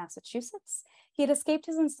Framingham, Massachusetts. He had escaped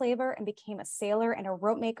his enslaver and became a sailor and a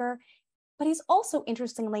rope maker, but he's also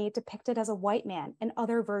interestingly depicted as a white man in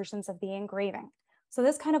other versions of the engraving. So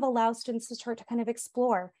this kind of allows students to start to kind of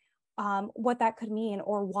explore what that could mean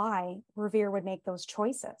or why Revere would make those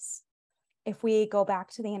choices. If we go back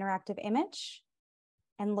to the interactive image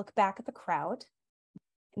and look back at the crowd,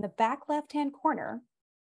 in the back left-hand corner,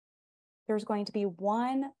 there's going to be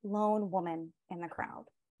one lone woman in the crowd.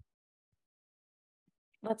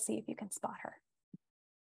 Let's see if you can spot her.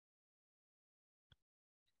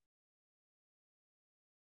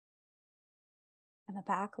 In the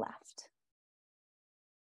back left.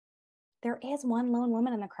 There is one lone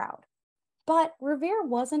woman in the crowd. But Revere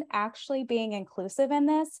wasn't actually being inclusive in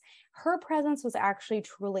this. Her presence was actually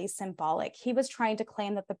truly symbolic. He was trying to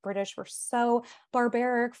claim that the British were so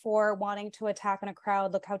barbaric for wanting to attack in a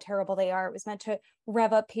crowd. Look how terrible they are. It was meant to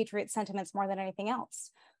rev up patriot sentiments more than anything else.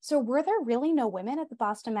 So were there really no women at the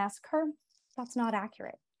Boston Massacre? That's not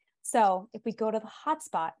accurate. So if we go to the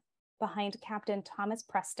hotspot behind Captain Thomas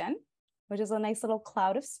Preston, which is a nice little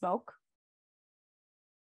cloud of smoke.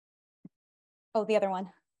 Oh, the other one.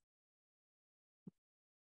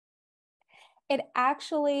 It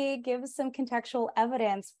actually gives some contextual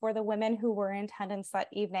evidence for the women who were in attendance that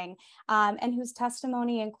evening and whose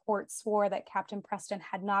testimony in court swore that Captain Preston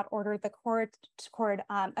had not ordered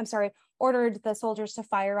ordered the soldiers to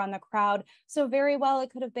fire on the crowd. So very well, it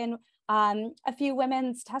could have been a few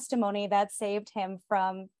women's testimony that saved him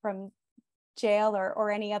from jail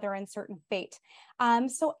or any other uncertain fate.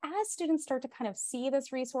 So as students start to kind of see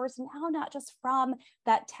this resource now, not just from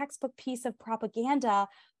that textbook piece of propaganda,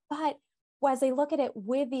 but as they look at it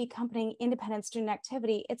with the accompanying independent student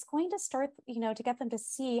activity, it's going to start, to get them to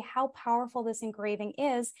see how powerful this engraving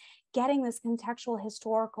is, getting this contextual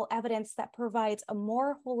historical evidence that provides a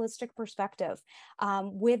more holistic perspective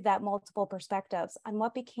with that multiple perspectives on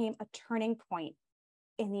what became a turning point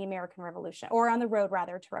in the American Revolution, or on the road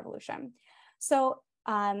rather to revolution. So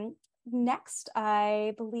next,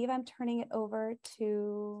 I believe I'm turning it over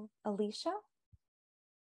to Alicia.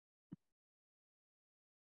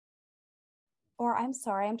 Or I'm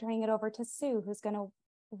sorry, I'm turning it over to Sue, who's going to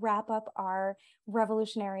wrap up our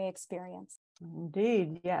revolutionary experience.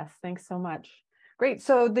 Indeed, yes, thanks so much. Great,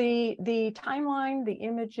 so the timeline, the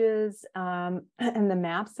images, and the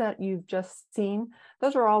maps that you've just seen,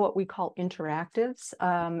 those are all what we call interactives.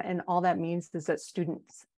 And all that means is that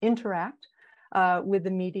students interact with the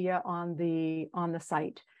media on the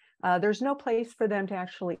site. There's no place for them to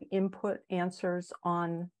actually input answers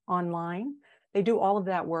online. They do all of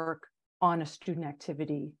that work on a student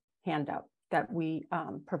activity handout that we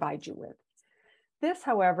provide you with. This,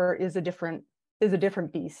 however, is a different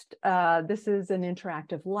beast. This is an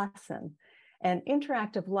interactive lesson. And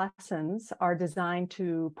interactive lessons are designed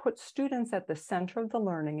to put students at the center of the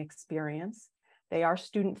learning experience. They are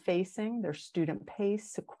student-facing, they're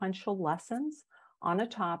student-paced, sequential lessons on a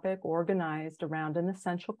topic organized around an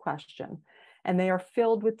essential question. And they are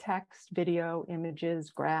filled with text, video,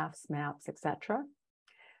 images, graphs, maps, etc.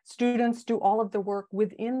 Students do all of the work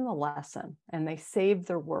within the lesson, and they save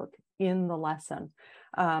their work in the lesson.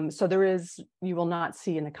 So you will not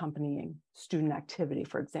see an accompanying student activity,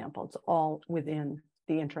 for example. It's all within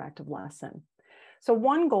the interactive lesson. So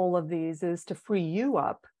one goal of these is to free you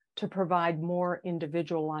up to provide more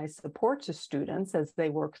individualized support to students as they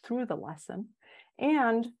work through the lesson,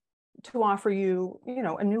 and to offer you,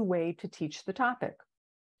 a new way to teach the topic.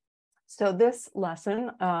 So this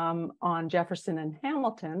lesson on Jefferson and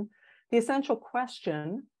Hamilton, the essential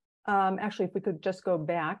question, actually, if we could just go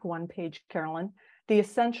back one page, Carolyn, the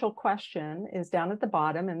essential question is down at the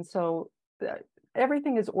bottom. And so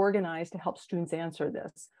everything is organized to help students answer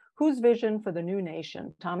this. Whose vision for the new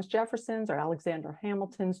nation, Thomas Jefferson's or Alexander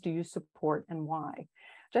Hamilton's, do you support and why?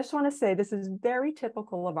 Just want to say this is very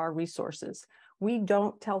typical of our resources. We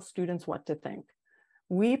don't tell students what to think.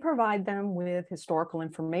 We provide them with historical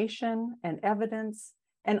information and evidence,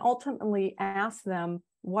 and ultimately ask them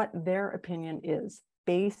what their opinion is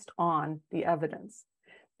based on the evidence.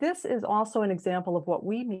 This is also an example of what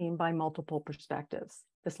we mean by multiple perspectives.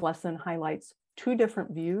 This lesson highlights 2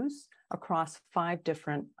 different views across 5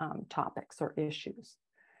 different topics or issues.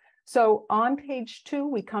 So on page 2,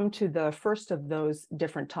 we come to the first of those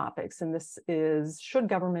different topics, and this is, should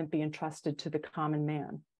government be entrusted to the common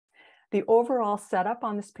man? The overall setup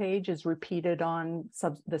on this page is repeated on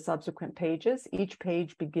the subsequent pages. Each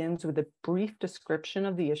page begins with a brief description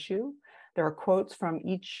of the issue. There are quotes from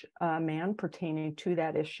each man pertaining to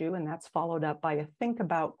that issue, and that's followed up by a think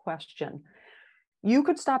about question. You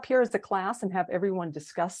could stop here as a class and have everyone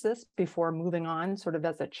discuss this before moving on, sort of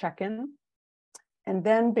as a check-in. And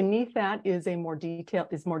then beneath that is more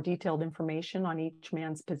detailed information on each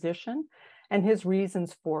man's position and his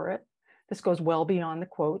reasons for it. This goes well beyond the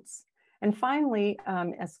quotes. And finally,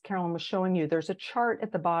 as Carolyn was showing you, there's a chart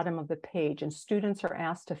at the bottom of the page, and students are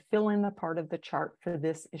asked to fill in the part of the chart for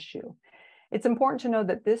this issue. It's important to know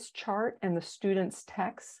that this chart and the students'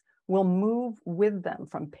 text will move with them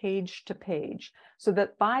from page to page, so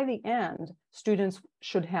that by the end, students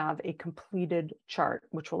should have a completed chart,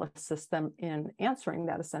 which will assist them in answering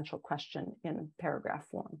that essential question in paragraph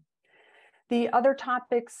form. The other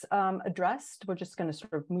topics addressed, we're just going to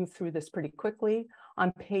sort of move through this pretty quickly.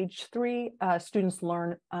 On page 3, students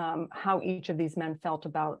learn how each of these men felt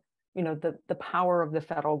about, the power of the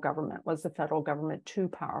federal government. Was the federal government too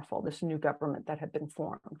powerful, this new government that had been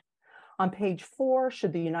formed? On page 4,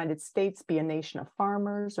 should the United States be a nation of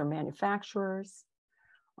farmers or manufacturers?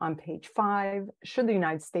 On page 5, should the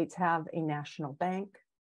United States have a national bank?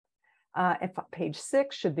 At page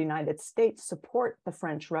 6, should the United States support the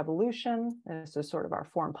French Revolution? This is sort of our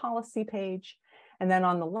foreign policy page. And then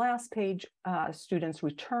on the last page, students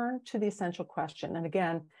return to the essential question. And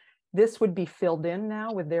again, this would be filled in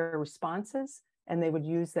now with their responses, and they would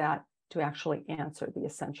use that to actually answer the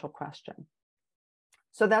essential question.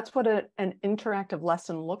 So that's what an interactive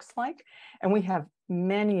lesson looks like. And we have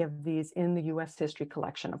many of these in the U.S. History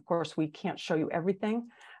collection. Of course, we can't show you everything,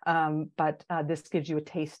 but this gives you a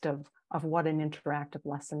taste of what an interactive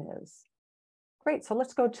lesson is. Great, so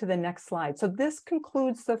let's go to the next slide. So this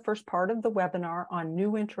concludes the first part of the webinar on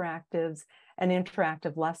new interactives and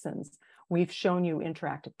interactive lessons. We've shown you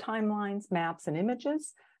interactive timelines, maps, and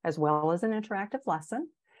images, as well as an interactive lesson.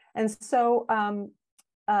 And so,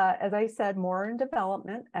 as I said, more in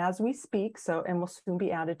development as we speak, and will soon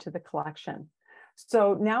be added to the collection.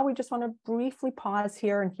 So now we just want to briefly pause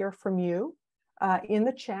here and hear from you in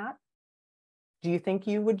the chat. Do you think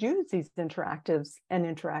you would use these interactives and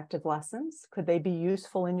interactive lessons? Could they be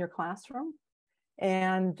useful in your classroom?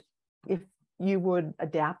 And if you would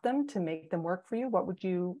adapt them to make them work for you, what would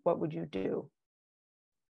you do?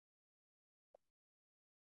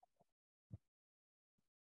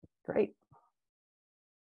 Great.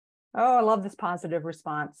 Oh, I love this positive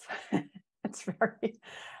response. That's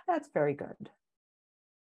very good.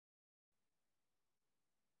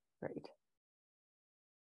 Great.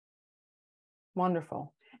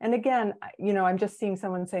 Wonderful. And again, I'm just seeing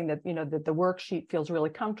someone saying that, that the worksheet feels really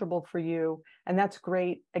comfortable for you, and that's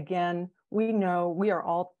great. Again, we know we are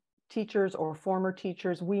all teachers or former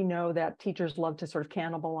teachers. We know that teachers love to sort of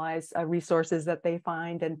cannibalize resources that they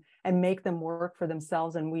find and make them work for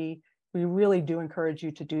themselves. And we really do encourage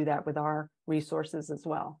you to do that with our resources as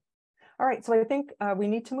well. All right, so I think we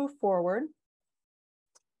need to move forward.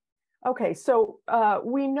 Okay, so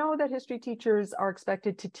we know that history teachers are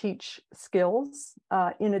expected to teach skills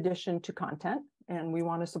in addition to content, and we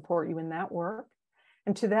want to support you in that work.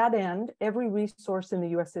 And to that end, every resource in the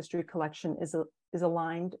U.S. History Collection is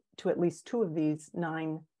aligned to at least 2 of these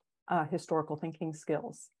 9 historical thinking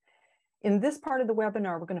skills. In this part of the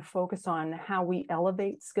webinar, we're going to focus on how we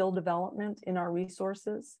elevate skill development in our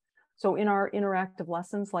resources. So in our interactive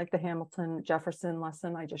lessons, like the Hamilton-Jefferson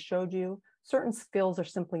lesson I just showed you, certain skills are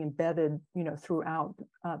simply embedded, throughout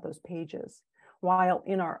those pages. While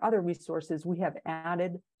in our other resources, we have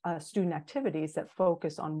added student activities that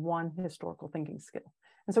focus on one historical thinking skill.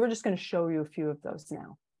 And so we're just going to show you a few of those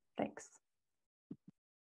now. Thanks.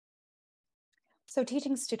 So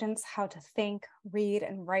teaching students how to think, read,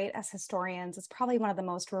 and write as historians is probably one of the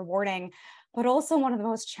most rewarding, but also one of the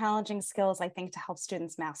most challenging skills, I think, to help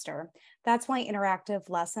students master. That's why interactive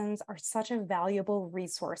lessons are such a valuable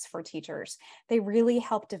resource for teachers. They really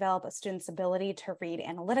help develop a student's ability to read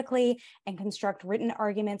analytically and construct written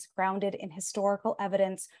arguments grounded in historical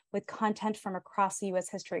evidence with content from across the U.S.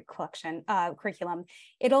 History Collection curriculum.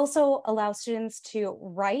 It also allows students to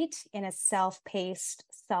write in a self-paced,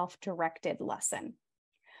 self-directed lesson.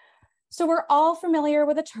 So we're all familiar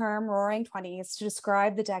with the term Roaring Twenties to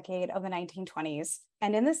describe the decade of the 1920s.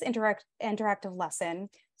 And in this interactive lesson,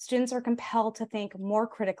 students are compelled to think more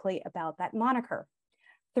critically about that moniker.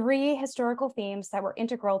 3 historical themes that were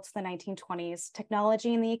integral to the 1920s: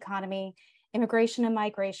 technology and the economy, immigration and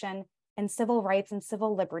migration, and civil rights and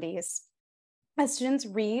civil liberties. As students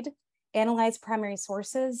read, analyze primary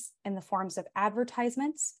sources in the forms of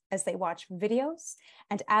advertisements, as they watch videos,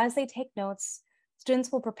 and as they take notes,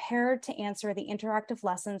 students will prepare to answer the interactive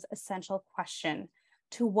lesson's essential question: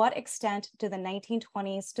 to what extent do the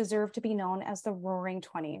 1920s deserve to be known as the Roaring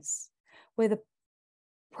Twenties? With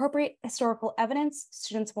appropriate historical evidence,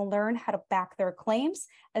 students will learn how to back their claims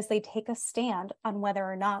as they take a stand on whether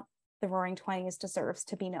or not the Roaring Twenties deserves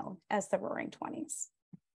to be known as the Roaring Twenties.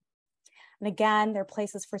 And again, there are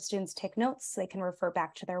places for students to take notes so they can refer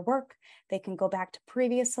back to their work. They can go back to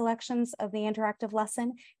previous selections of the interactive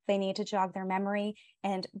lesson if they need to jog their memory,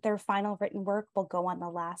 and their final written work will go on the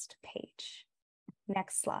last page.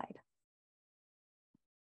 Next slide.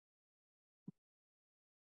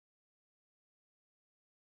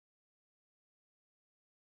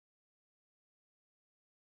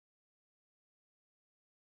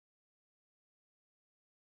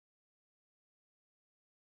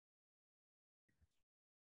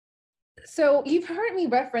 So you've heard me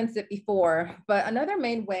reference it before, but another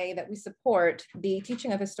main way that we support the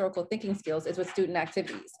teaching of historical thinking skills is with student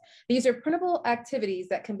activities. These are printable activities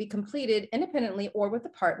that can be completed independently or with a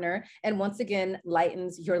partner, and once again,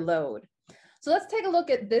 lightens your load. So let's take a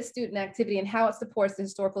look at this student activity and how it supports the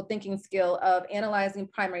historical thinking skill of analyzing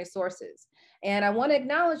primary sources. And I want to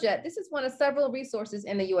acknowledge that this is one of several resources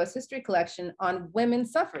in the U.S. History Collection on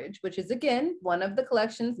women's suffrage, which is, again, one of the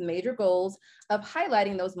collection's major goals of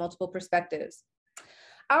highlighting those multiple perspectives.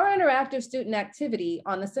 Our interactive student activity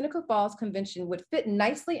on the Seneca Falls Convention would fit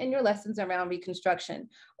nicely in your lessons around Reconstruction,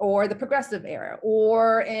 or the Progressive Era,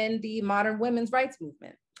 or in the modern women's rights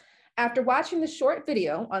movement. After watching the short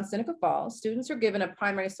video on Seneca Falls, students are given a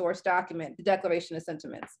primary source document, the Declaration of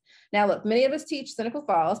Sentiments. Now, look, many of us teach Seneca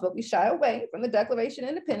Falls, but we shy away from the Declaration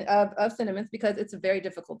of Sentiments because it's a very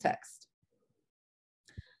difficult text.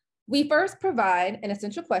 We first provide an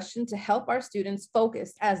essential question to help our students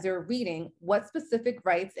focus as they're reading what specific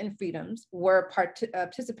rights and freedoms were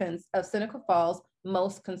participants of Seneca Falls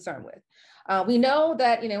most concerned with. We know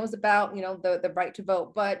that, it was about, the right to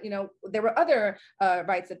vote, but, there were other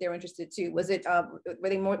rights that they were interested too. Was it, were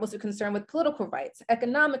they mostly concerned with political rights,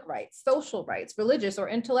 economic rights, social rights, religious or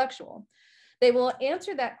intellectual? They will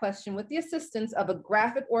answer that question with the assistance of a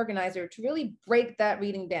graphic organizer to really break that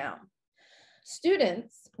reading down.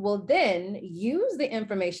 Students will then use the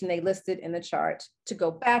information they listed in the chart to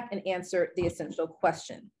go back and answer the essential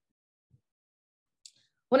question.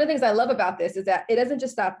 One of the things I love about this is that it doesn't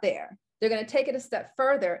just stop there. They're going to take it a step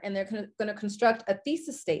further, and they're going to construct a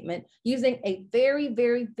thesis statement using a very,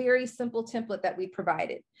 very, very simple template that we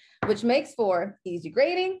provided, which makes for easy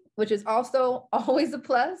grading, which is also always a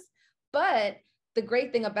plus. But the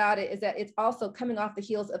great thing about it is that it's also coming off the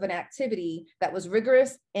heels of an activity that was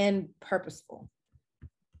rigorous and purposeful.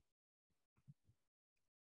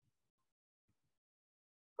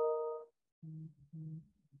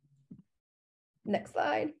 Next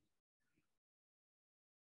slide.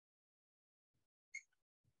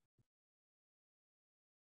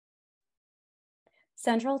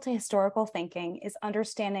 Central to historical thinking is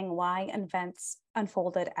understanding why events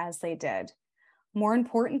unfolded as they did. More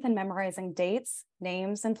important than memorizing dates,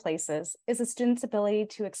 names, and places is a student's ability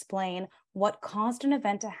to explain what caused an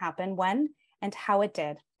event to happen when and how it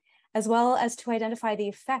did, as well as to identify the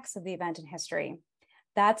effects of the event in history.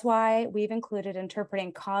 That's why we've included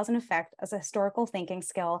interpreting cause and effect as a historical thinking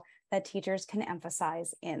skill that teachers can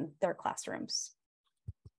emphasize in their classrooms.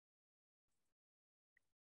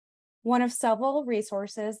 One of several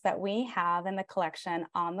resources that we have in the collection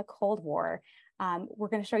on the Cold War, we're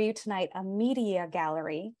going to show you tonight a media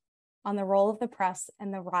gallery on the role of the press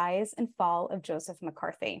and the rise and fall of Joseph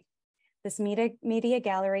McCarthy. This media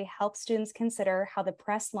gallery helps students consider how the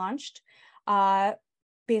press launched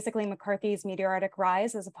basically McCarthy's meteoric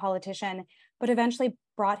rise as a politician, but eventually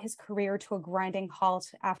brought his career to a grinding halt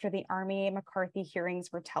after the Army McCarthy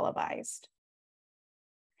hearings were televised.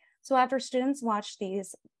 So after students watch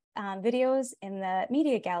these videos in the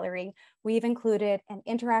media gallery, we've included an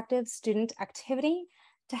interactive student activity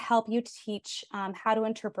to help you teach how to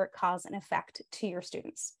interpret cause and effect to your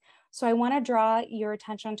students. So I want to draw your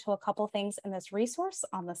attention to a couple things in this resource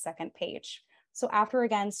on the second page. So after,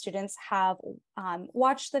 again, students have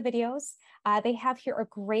watched the videos, they have here a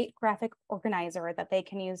great graphic organizer that they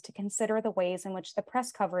can use to consider the ways in which the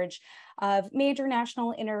press coverage of major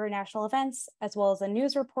national, international events, as well as the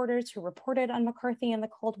news reporters who reported on McCarthy in the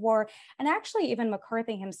Cold War, and actually even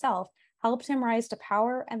McCarthy himself, helped him rise to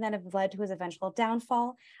power and then have led to his eventual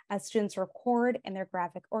downfall. As students record in their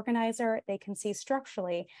graphic organizer, they can see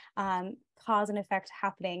structurally cause and effect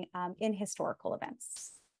happening in historical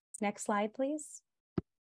events. Next slide, please.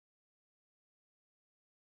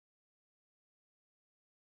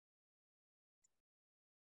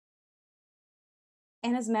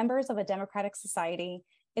 And as members of a democratic society,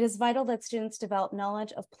 it is vital that students develop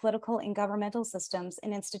knowledge of political and governmental systems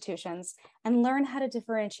and institutions and learn how to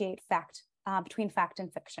differentiate between fact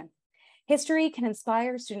and fiction. History can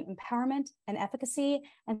inspire student empowerment and efficacy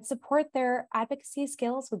and support their advocacy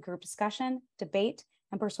skills with group discussion, debate,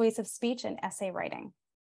 and persuasive speech and essay writing.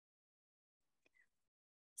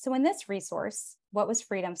 So in this resource, What Was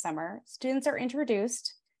Freedom Summer, students are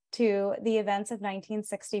introduced to the events of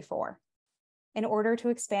 1964 in order to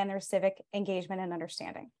expand their civic engagement and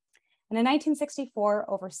understanding. And in 1964,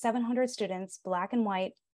 over 700 students, Black and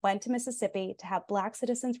white, went to Mississippi to have Black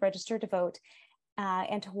citizens register to vote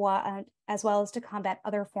and to, as well as to combat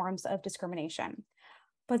other forms of discrimination.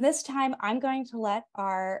 But this time, I'm going to let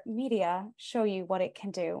our media show you what it can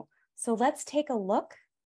do. So let's take a look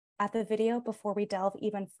at the video before we delve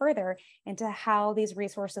even further into how these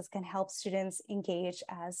resources can help students engage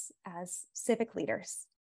as civic leaders.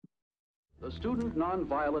 The Student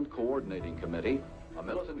Nonviolent Coordinating Committee, a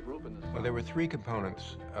militant group in the... Well, there were three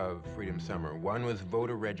components of Freedom Summer. One was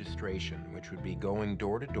voter registration, which would be going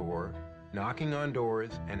door to door, knocking on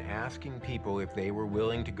doors, and asking people if they were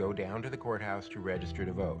willing to go down to the courthouse to register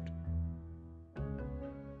to vote.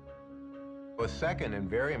 A second and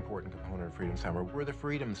very important component of Freedom Summer were the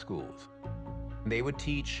Freedom Schools. They would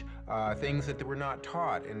teach things that were not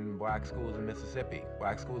taught in Black schools in Mississippi.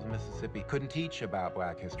 Black schools in Mississippi couldn't teach about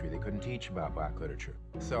Black history. They couldn't teach about Black literature.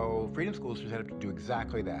 So Freedom Schools were set up to do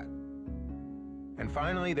exactly that. And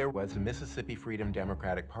finally, there was the Mississippi Freedom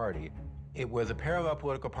Democratic Party. It was a parallel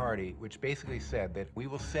political party which basically said that we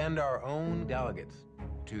will send our own delegates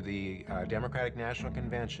to the Democratic National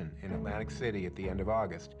Convention in Atlantic City at the end of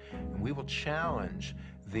August, and we will challenge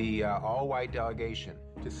the all-white delegation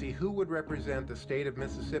to see who would represent the state of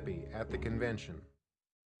Mississippi at the convention.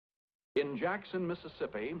 In Jackson,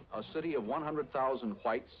 Mississippi, a city of 100,000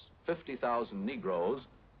 whites, 50,000 Negroes,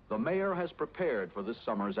 the mayor has prepared for this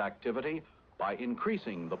summer's activity by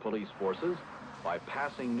increasing the police forces, by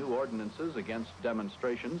passing new ordinances against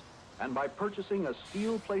demonstrations, and by purchasing a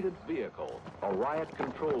steel-plated vehicle, a riot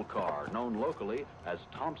control car known locally as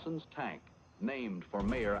Thompson's Tank, named for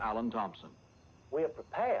Mayor Allen Thompson. We are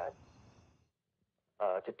prepared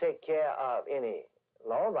to take care of any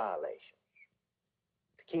law violations,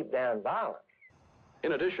 to keep down violence.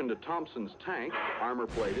 In addition to Thompson's Tank,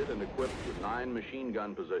 armor-plated and equipped with 9 machine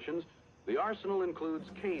gun positions, the arsenal includes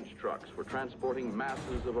cage trucks for transporting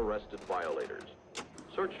masses of arrested violators,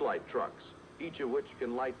 searchlight trucks, each of which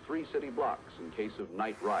can light 3 city blocks in case of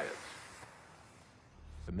night riots.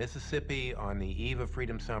 The Mississippi on the eve of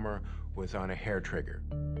Freedom Summer was on a hair trigger.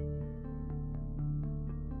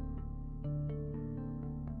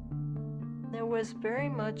 There was very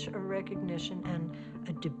much a recognition and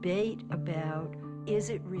a debate about, is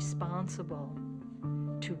it responsible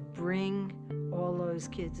to bring all those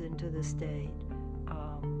kids into the state,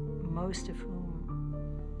 most of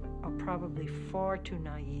whom are probably far too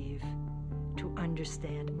naive to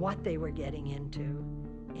understand what they were getting into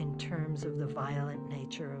in terms of the violent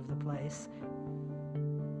nature of the place.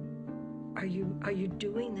 are you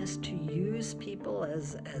doing this to use people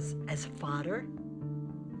as fodder?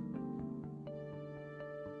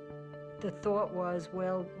 The thought was,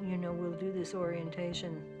 well, you know, we'll do this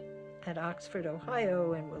orientation at Oxford,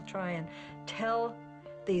 Ohio, and we'll try and tell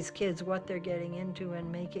these kids what they're getting into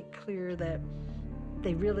and make it clear that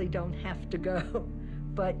they really don't have to go.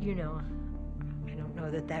 But, you know, I don't know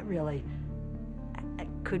that that really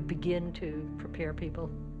could begin to prepare people.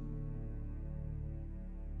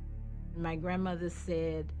 My grandmother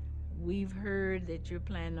said, we've heard that you're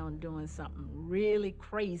planning on doing something really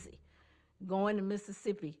crazy, going to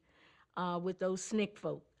Mississippi with those SNCC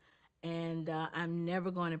folk, and I'm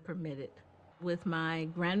never going to permit it. With my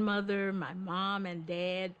grandmother, my mom and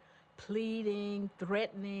dad pleading,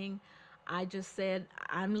 threatening, I just said,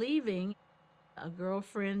 I'm leaving. A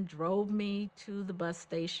girlfriend drove me to the bus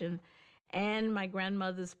station, and my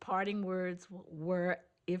grandmother's parting words were,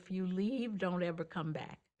 if you leave, don't ever come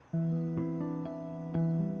back.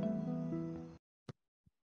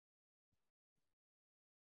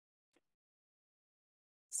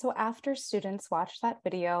 So after students watch that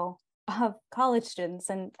video of college students,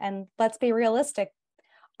 and let's be realistic,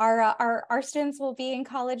 our students will be in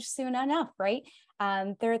college soon enough, right?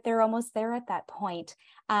 They're almost there at that point.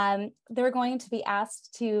 They're going to be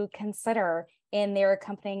asked to consider in their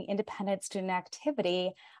accompanying independent student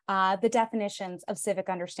activity the definitions of civic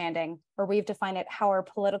understanding, or we've defined it how our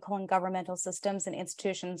political and governmental systems and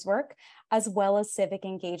institutions work, as well as civic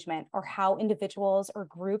engagement, or how individuals or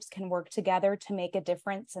groups can work together to make a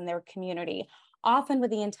difference in their community, often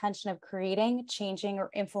with the intention of creating, changing, or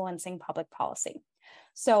influencing public policy.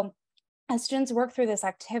 So as students work through this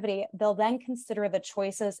activity, they'll then consider the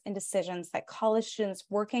choices and decisions that college students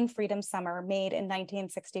working Freedom Summer made in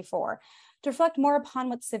 1964 to reflect more upon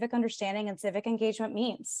what civic understanding and civic engagement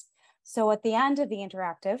means. So at the end of the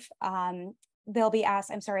interactive, they'll be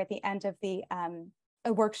asked, at the end of the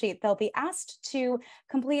a worksheet, they'll be asked to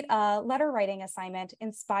complete a letter writing assignment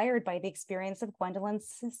inspired by the experience of Gwendolyn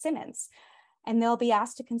Simmons. And they'll be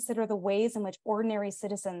asked to consider the ways in which ordinary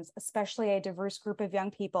citizens, especially a diverse group of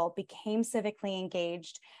young people, became civically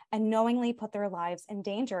engaged and knowingly put their lives in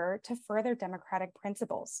danger to further democratic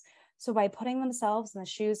principles. So by putting themselves in the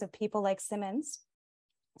shoes of people like Simmons,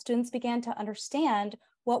 students began to understand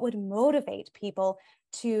what would motivate people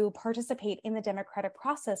to participate in the democratic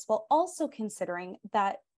process, while also considering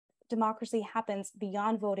that democracy happens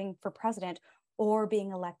beyond voting for president or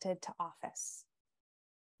being elected to office.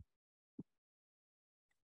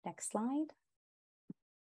 Next slide.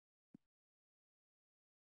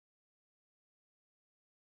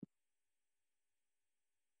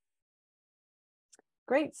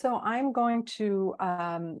 Great. So I'm going to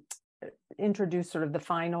introduce sort of the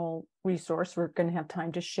final resource we're going to have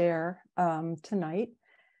time to share tonight.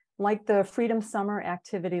 Like the Freedom Summer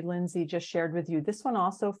activity Lindsay just shared with you, this one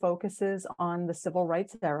also focuses on the civil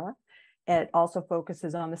rights era. It also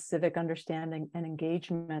focuses on the civic understanding and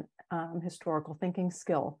engagement historical thinking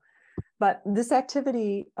skill. But this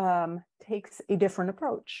activity takes a different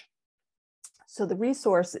approach. So the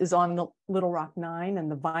resource is on the Little Rock Nine and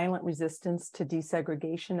the violent resistance to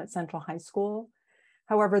desegregation at Central High School.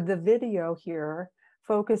 However, the video here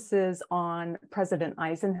focuses on President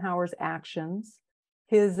Eisenhower's actions,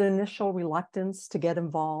 his initial reluctance to get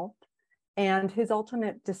involved, and his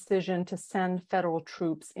ultimate decision to send federal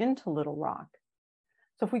troops into Little Rock.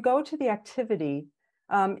 So if we go to the activity,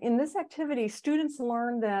 in this activity, students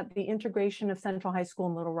learned that the integration of Central High School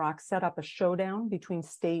and Little Rock set up a showdown between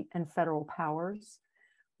state and federal powers.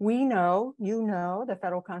 We know, you know, the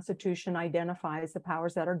federal Constitution identifies the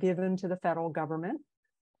powers that are given to the federal government,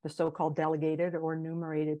 the so-called delegated or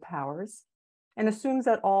enumerated powers, and assumes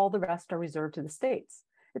that all the rest are reserved to the states.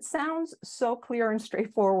 It sounds so clear and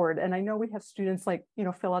straightforward, and I know we have students like, you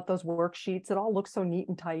know, fill out those worksheets. It all looks so neat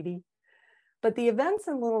and tidy. But the events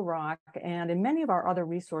in Little Rock and in many of our other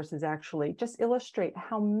resources actually just illustrate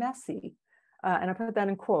how messy, and I put that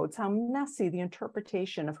in quotes, how messy the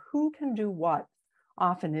interpretation of who can do what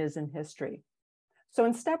often is in history. So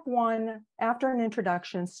in step one, after an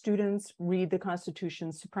introduction, students read the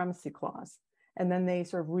Constitution's Supremacy Clause, and then they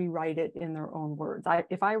sort of rewrite it in their own words.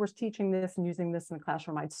 If I was teaching this and using this in the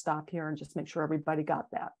classroom, I'd stop here and just make sure everybody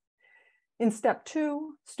got that. In step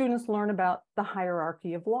two, students learn about the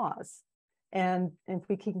hierarchy of laws. And if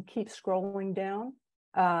we can keep scrolling down,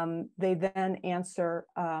 they then answer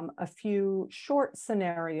a few short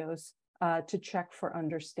scenarios to check for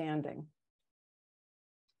understanding.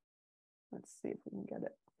 Let's see if we can get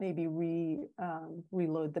it. Maybe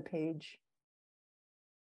reload the page.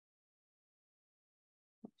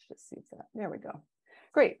 Let's just see if that, there we go.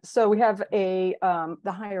 Great, so we have the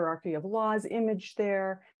hierarchy of laws image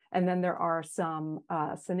there. And then there are some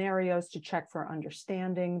scenarios to check for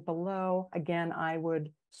understanding below. Again, I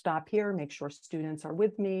would stop here, make sure students are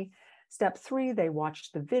with me. Step 3, they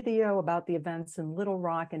watch the video about the events in Little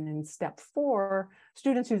Rock. And in step 4,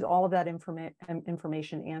 students use all of that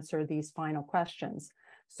information, answer these final questions.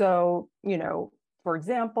 So, you know, for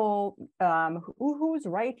example, who's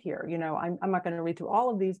right here? You know, I'm not going to read through all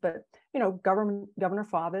of these, but, you know, Governor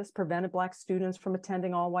Favis prevented Black students from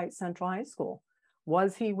attending all-white Central High School.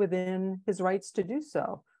 Was he within his rights to do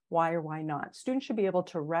so? Why or why not? Students should be able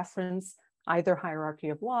to reference either hierarchy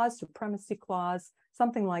of laws, supremacy clause,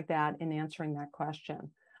 something like that in answering that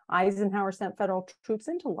question. Eisenhower sent federal troops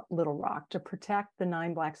into Little Rock to protect the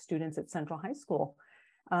 9 Black students at Central High School.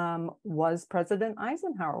 Was President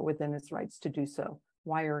Eisenhower within his rights to do so?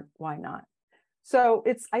 Why or why not? So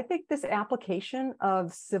I think this application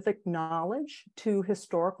of civic knowledge to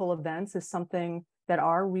historical events is something that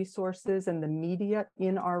our resources and the media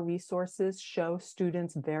in our resources show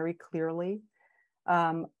students very clearly.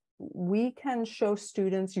 We can show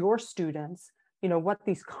students, your students, you know, what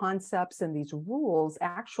these concepts and these rules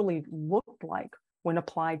actually look like when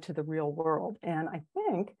applied to the real world. And I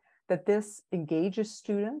think that this engages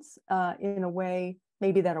students in a way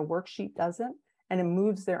maybe that a worksheet doesn't, and it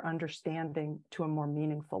moves their understanding to a more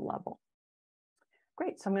meaningful level.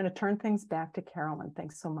 Great, so I'm going to turn things back to Carolyn.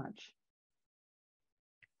 Thanks so much.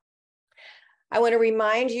 I want to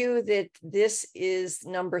remind you that this is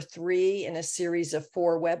number 3 in a series of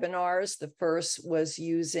 4 webinars. The first was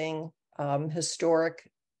using historic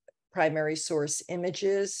primary source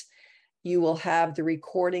images. You will have the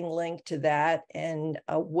recording link to that and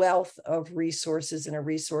a wealth of resources in a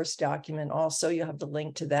resource document. Also, you have the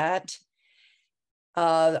link to that.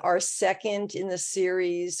 Our second in the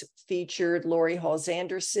series featured Lori Halls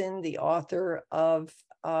Anderson, the author of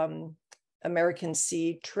American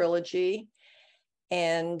Seed Trilogy.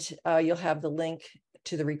 And you'll have the link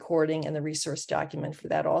to the recording and the resource document for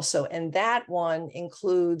that also. And that one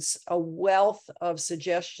includes a wealth of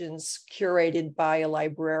suggestions curated by a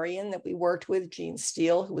librarian that we worked with, Jean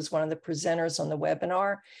Steele, who was one of the presenters on the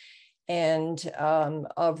webinar, and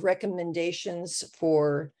of recommendations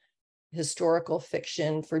for historical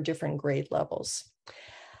fiction for different grade levels.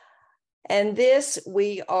 And this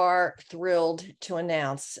we are thrilled to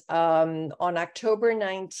announce. On October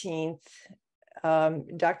 19th,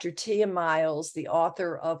 Dr. Tia Miles, the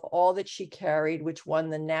author of All That She Carried, which won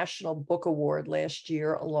the National Book Award last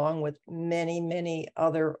year, along with many, many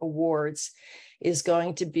other awards, is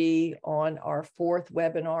going to be on our 4th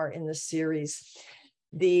webinar in the series.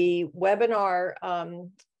 The webinar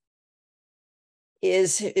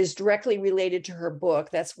is directly related to her book.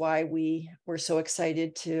 That's why we were so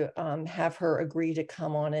excited to have her agree to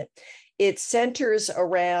come on it. It centers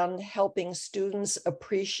around helping students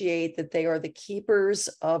appreciate that they are the keepers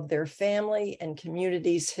of their family and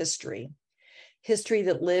community's history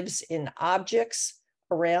that lives in objects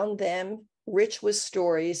around them, rich with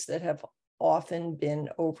stories that have often been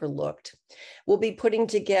overlooked. We'll be putting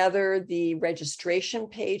together the registration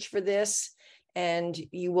page for this, and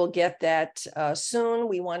you will get that soon.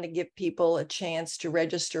 We want to give people a chance to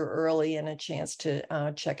register early and a chance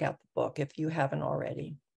to check out the book if you haven't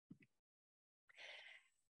already.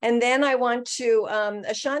 And then I want to,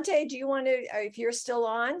 Ashante, do you want to, if you're still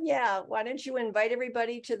on? Yeah, why don't you invite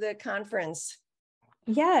everybody to the conference?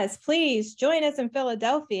 Yes, please join us in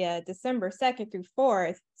Philadelphia, December 2nd through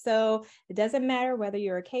 4th. So it doesn't matter whether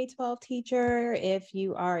you're a K-12 teacher, if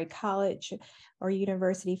you are a college or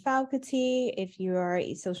university faculty, if you are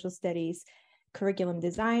a social studies curriculum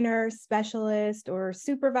designer, specialist, or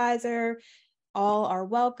supervisor, all are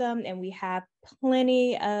welcome. And we have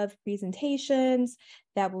plenty of presentations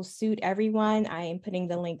that will suit everyone. I am putting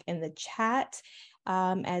the link in the chat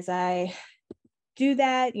as I do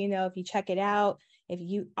that. You know, if you check it out, if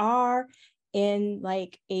you are in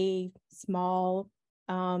like a small,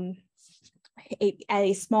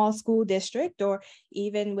 a small school district, or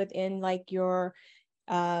even within like your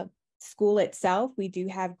school itself, we do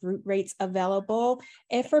have group rates available.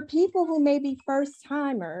 And for people who may be first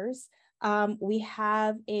timers, we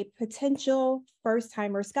have a potential first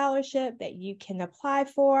timer scholarship that you can apply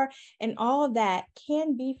for, and all of that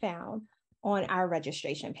can be found on our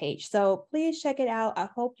registration page. So please check it out. I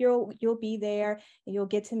hope you'll be there and you'll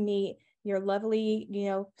get to meet your lovely, you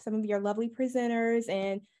know, some of your lovely presenters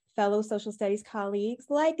and fellow social studies colleagues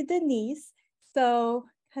like Denise. So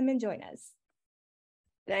come and join us.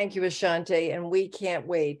 Thank you, Ashante, and we can't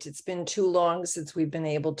wait. It's been too long since we've been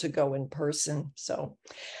able to go in person. So,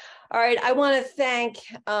 all right, I want to thank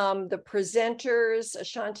the presenters,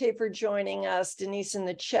 Ashante for joining us, Denise in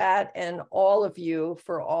the chat, and all of you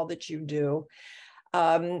for all that you do.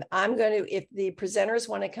 I'm going to, if the presenters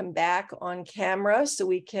want to come back on camera so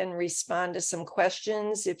we can respond to some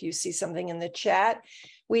questions, if you see something in the chat.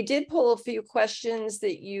 We did pull a few questions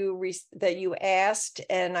that you asked,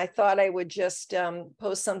 and I thought I would just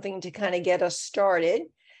post something to kind of get us started.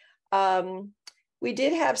 We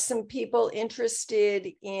did have some people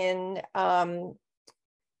interested in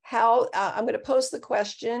how, I'm going to post the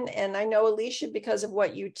question, and I know, Alicia, because of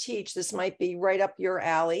what you teach, this might be right up your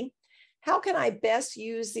alley. How can I best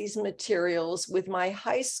use these materials with my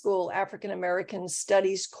high school African American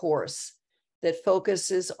Studies course that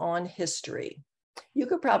focuses on history? You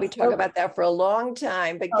could probably talk about that for a long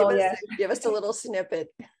time, but give us a little snippet.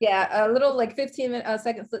 Yeah, a little like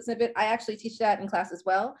 15-second snippet. I actually teach that in class as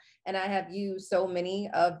well. And I have used so many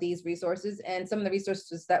of these resources, and some of the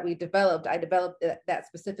resources that we developed, I developed that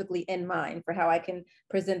specifically in mind for how I can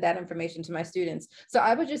present that information to my students. So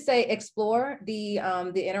I would just say explore the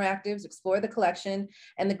interactives, explore the collection.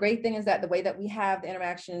 And the great thing is that the way that we have the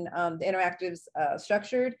interactives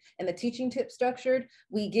structured and the teaching tips structured,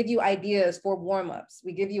 we give you ideas for warm-ups.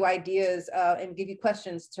 We give you ideas and give you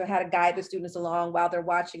questions to how to guide the students along while they're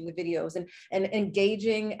watching the videos, and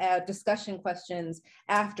engaging discussion questions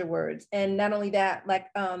afterwards. And not only that, like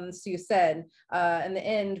Sue said, in the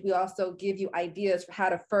end, we also give you ideas for how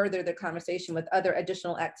to further the conversation with other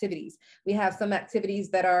additional activities. We have some activities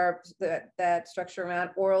that are that structure around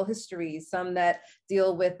oral histories, some that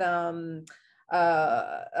deal with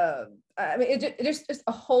I mean, there's just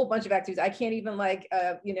a whole bunch of activities. I can't even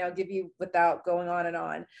give you without going on and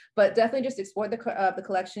on, but definitely just explore the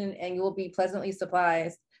collection, and you will be pleasantly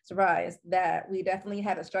surprised that we definitely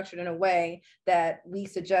have it structured in a way that we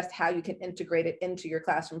suggest how you can integrate it into your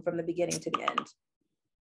classroom from the beginning to the end.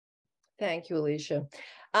 Thank you, Alicia.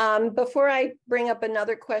 Before I bring up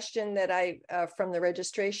another question that from the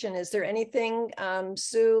registration, is there anything,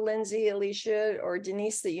 Sue, Lindsay, Alicia, or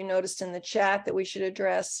Denise, that you noticed in the chat that we should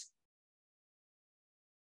address?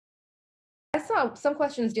 I saw some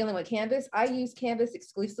questions dealing with Canvas. I use Canvas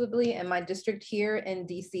exclusively in my district here in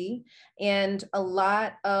DC, and a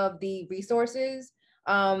lot of the resources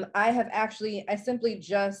I simply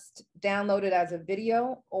just downloaded as a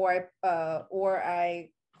video, or I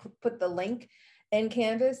put the link in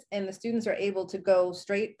Canvas, and the students are able to go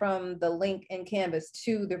straight from the link in Canvas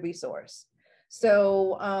to the resource.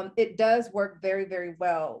 So it does work very, very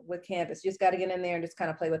well with Canvas. You just got to get in there and just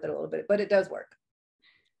kind of play with it a little bit, but it does work.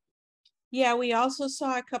 Yeah, we also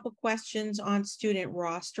saw a couple questions on student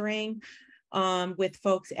rostering, with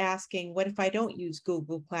folks asking, what if I don't use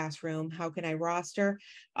Google Classroom? How can I roster?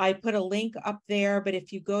 I put a link up there, but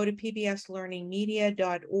if you go to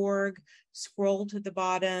pbslearningmedia.org, scroll to the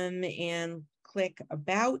bottom and click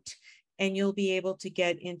About, and you'll be able to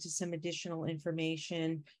get into some additional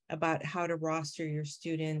information about how to roster your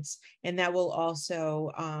students. And that will also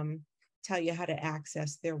tell you how to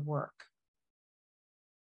access their work.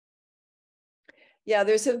 Yeah,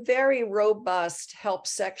 there's a very robust help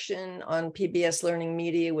section on PBS Learning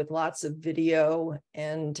Media with lots of video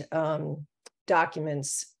and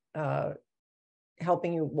documents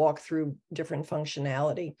helping you walk through different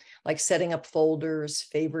functionality, like setting up folders,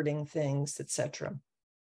 favoriting things, etc.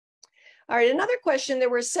 All right, another question. There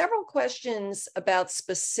were several questions about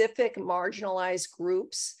specific marginalized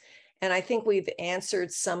groups, and I think we've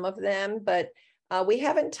answered some of them, but we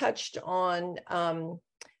haven't touched on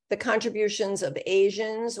the contributions of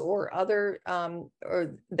Asians or other,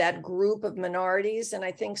 or that group of minorities. And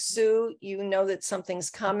I think, Sue, you know that something's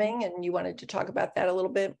coming and you wanted to talk about that a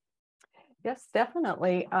little bit. Yes,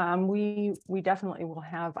 definitely. We definitely will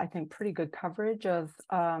have, I think, pretty good coverage of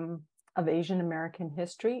Asian American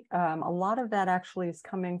history. A lot of that actually is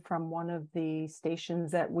coming from one of the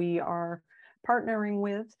stations that we are partnering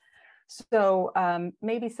with. So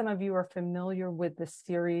maybe some of you are familiar with the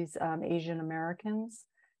series Asian Americans.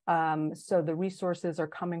 So the resources are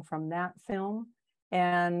coming from that film,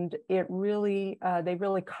 and it really, they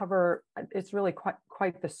really cover, it's really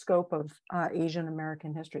quite the scope of Asian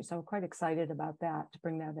American history. So I'm quite excited about that, to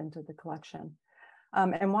bring that into the collection.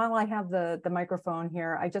 And while I have the microphone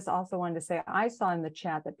here, I just also wanted to say, I saw in the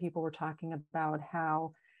chat that people were talking about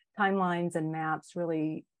how timelines and maps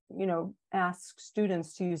really, ask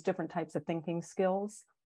students to use different types of thinking skills.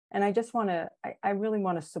 And I just I really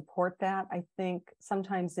want to support that. I think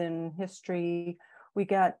sometimes in history, we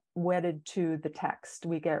get wedded to the text,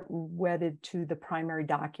 we get wedded to the primary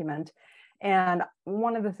document. And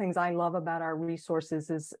one of the things I love about our resources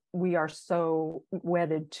is we are so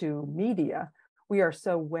wedded to media. We are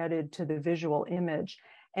so wedded to the visual image.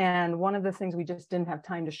 And one of the things we just didn't have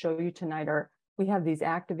time to show you tonight are, we have these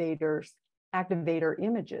activators activator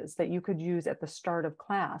images that you could use at the start of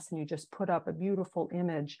class, and you just put up a beautiful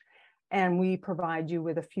image, and we provide you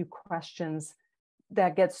with a few questions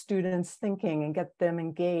that get students thinking and get them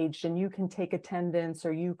engaged, and you can take attendance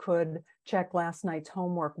or you could check last night's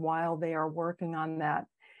homework while they are working on that.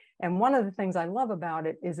 And one of the things I love about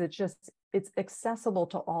it is it's accessible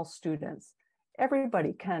to all students.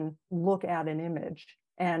 Everybody can look at an image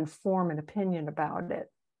and form an opinion about it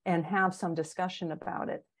and have some discussion about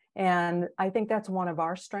it. And I think that's one of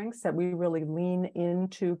our strengths, that we really lean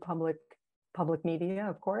into public media,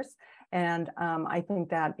 of course. And I think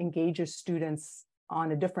that engages students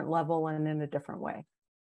on a different level and in a different way.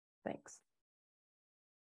 Thanks.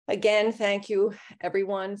 Again, thank you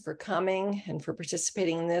everyone for coming and for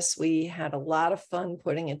participating in this. We had a lot of fun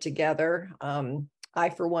putting it together. I,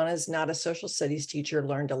 for one, as not a social studies teacher,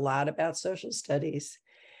 learned a lot about social studies.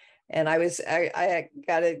 And I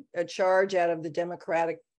got a charge out of the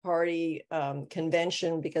Democratic Party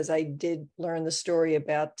convention because I did learn the story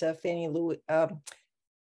about Fannie Lou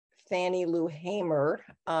Hamer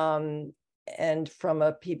and from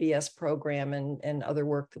a PBS program and other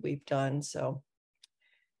work that we've done. So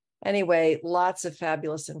anyway, lots of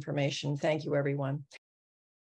fabulous information. Thank you, everyone.